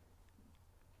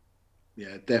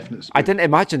 Yeah, definitely. I didn't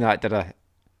imagine that, did I?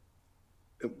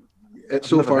 It's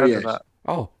so far, yes.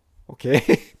 Oh, okay.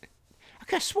 I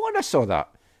could have sworn I saw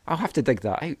that. I'll have to dig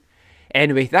that out.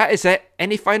 Anyway, that is it.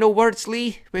 Any final words,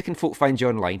 Lee? Where can folk find you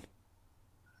online?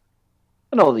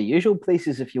 And all the usual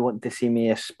places if you want to see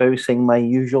me espousing my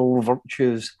usual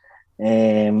virtues.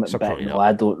 But no,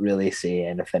 I don't really say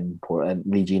anything important.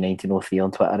 Lee G1903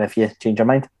 on Twitter if you change your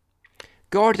mind.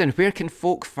 Gordon, where can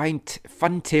folk find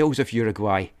fun tales of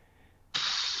Uruguay?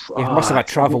 You must have a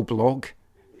travel blog.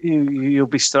 You'll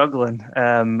be struggling.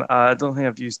 I don't think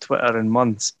I've used Twitter in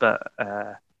months, but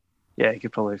Yeah, you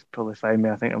could probably find me.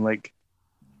 I think I'm like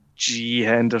G.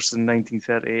 Henderson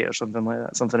 1938 or something like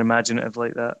that. Something imaginative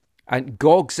like that. And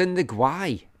Gogs in the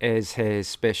Gwai is his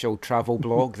special travel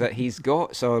blog that he's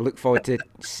got. So I look forward to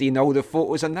seeing all the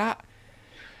photos on that.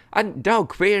 And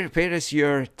Doug, where is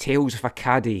your Tales of a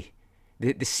Caddy?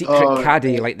 The secret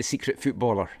caddy, like the secret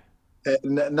footballer?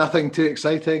 Nothing too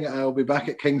exciting. I'll be back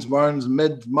at Kingsbarns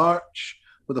mid-March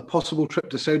with a possible trip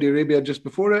to Saudi Arabia just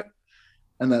before it.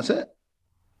 And that's it.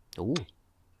 Oh,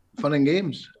 Fun and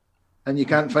games. And you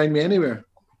can't find me anywhere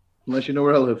unless you know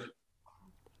where I live.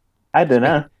 I don't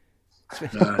know.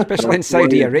 Especially in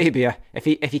Saudi Arabia. If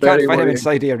he can't find him in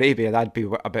Saudi Arabia, that'd be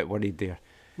a bit worried there.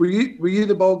 Were you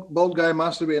the bald guy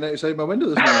masturbating outside my window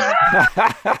this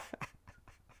morning?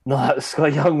 No, that was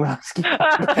Scott Young, Rasky.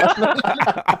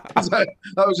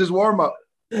 That was his warm-up.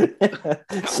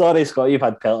 Sorry, Scott, you've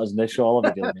had pelters in this show. I'll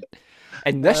have a go, mate.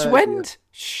 In this wind?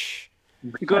 Shh.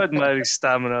 You got to admire his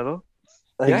stamina, though.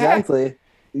 Exactly.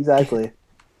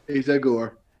 He's a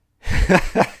goer.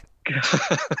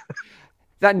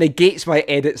 That negates my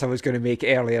edits I was going to make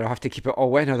earlier. I have to keep it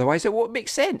all in, otherwise it won't make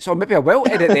sense. Or maybe I will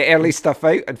edit the early stuff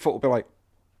out and folk will be like,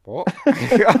 what?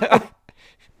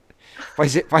 Why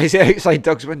is it outside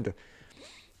Doug's window?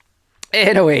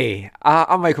 Anyway,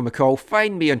 I'm Michael McCall.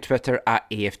 Find me on Twitter at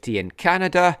AFTN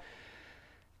Canada.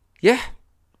 Yeah,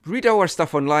 read all our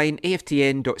stuff online,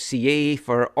 aftn.ca,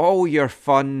 for all your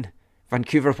fun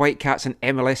Vancouver Whitecaps and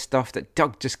MLS stuff that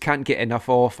Doug just can't get enough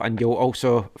of, and you'll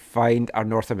also find our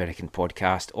North American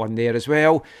podcast on there as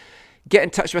well. Get in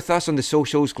touch with us on the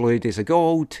socials, Glory Days of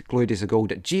Gold,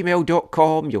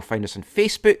 glorydaysofgold@gmail.com. You'll find us on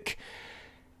Facebook.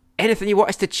 Anything you want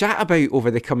us to chat about over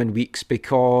the coming weeks,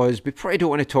 because we probably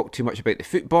don't want to talk too much about the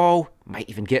football. Might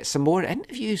even get some more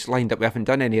interviews lined up. We haven't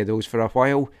done any of those for a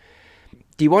while.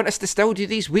 Do you want us to still do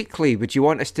these weekly? Would you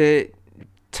want us to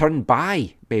turn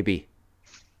by, maybe?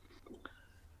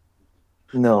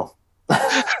 No.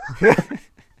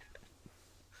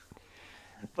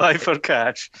 Buy for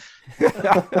cash.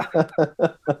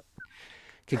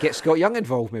 Could get Scott Young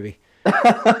involved, maybe.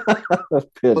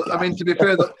 Well, I mean, to be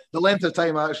fair, the length of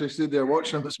time I actually stood there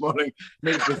watching him this morning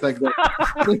makes me think that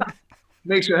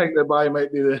buy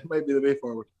might be the way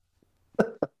forward.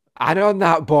 And on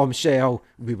that bombshell,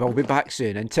 we will be back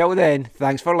soon. Until then,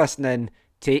 thanks for listening.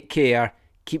 Take care.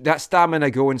 Keep that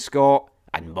stamina going, Scott.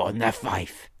 And mon the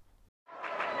fife.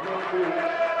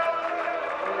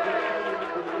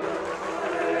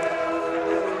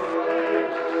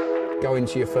 Going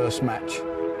to your first match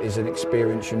is an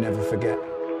experience you never forget.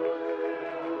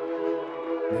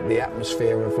 The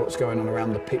atmosphere of what's going on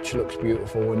around the pitch looks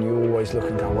beautiful, and you always look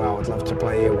and go, wow, I'd love to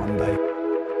play here one day.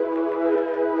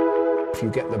 If you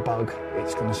get the bug,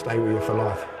 it's going to stay with you for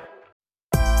life.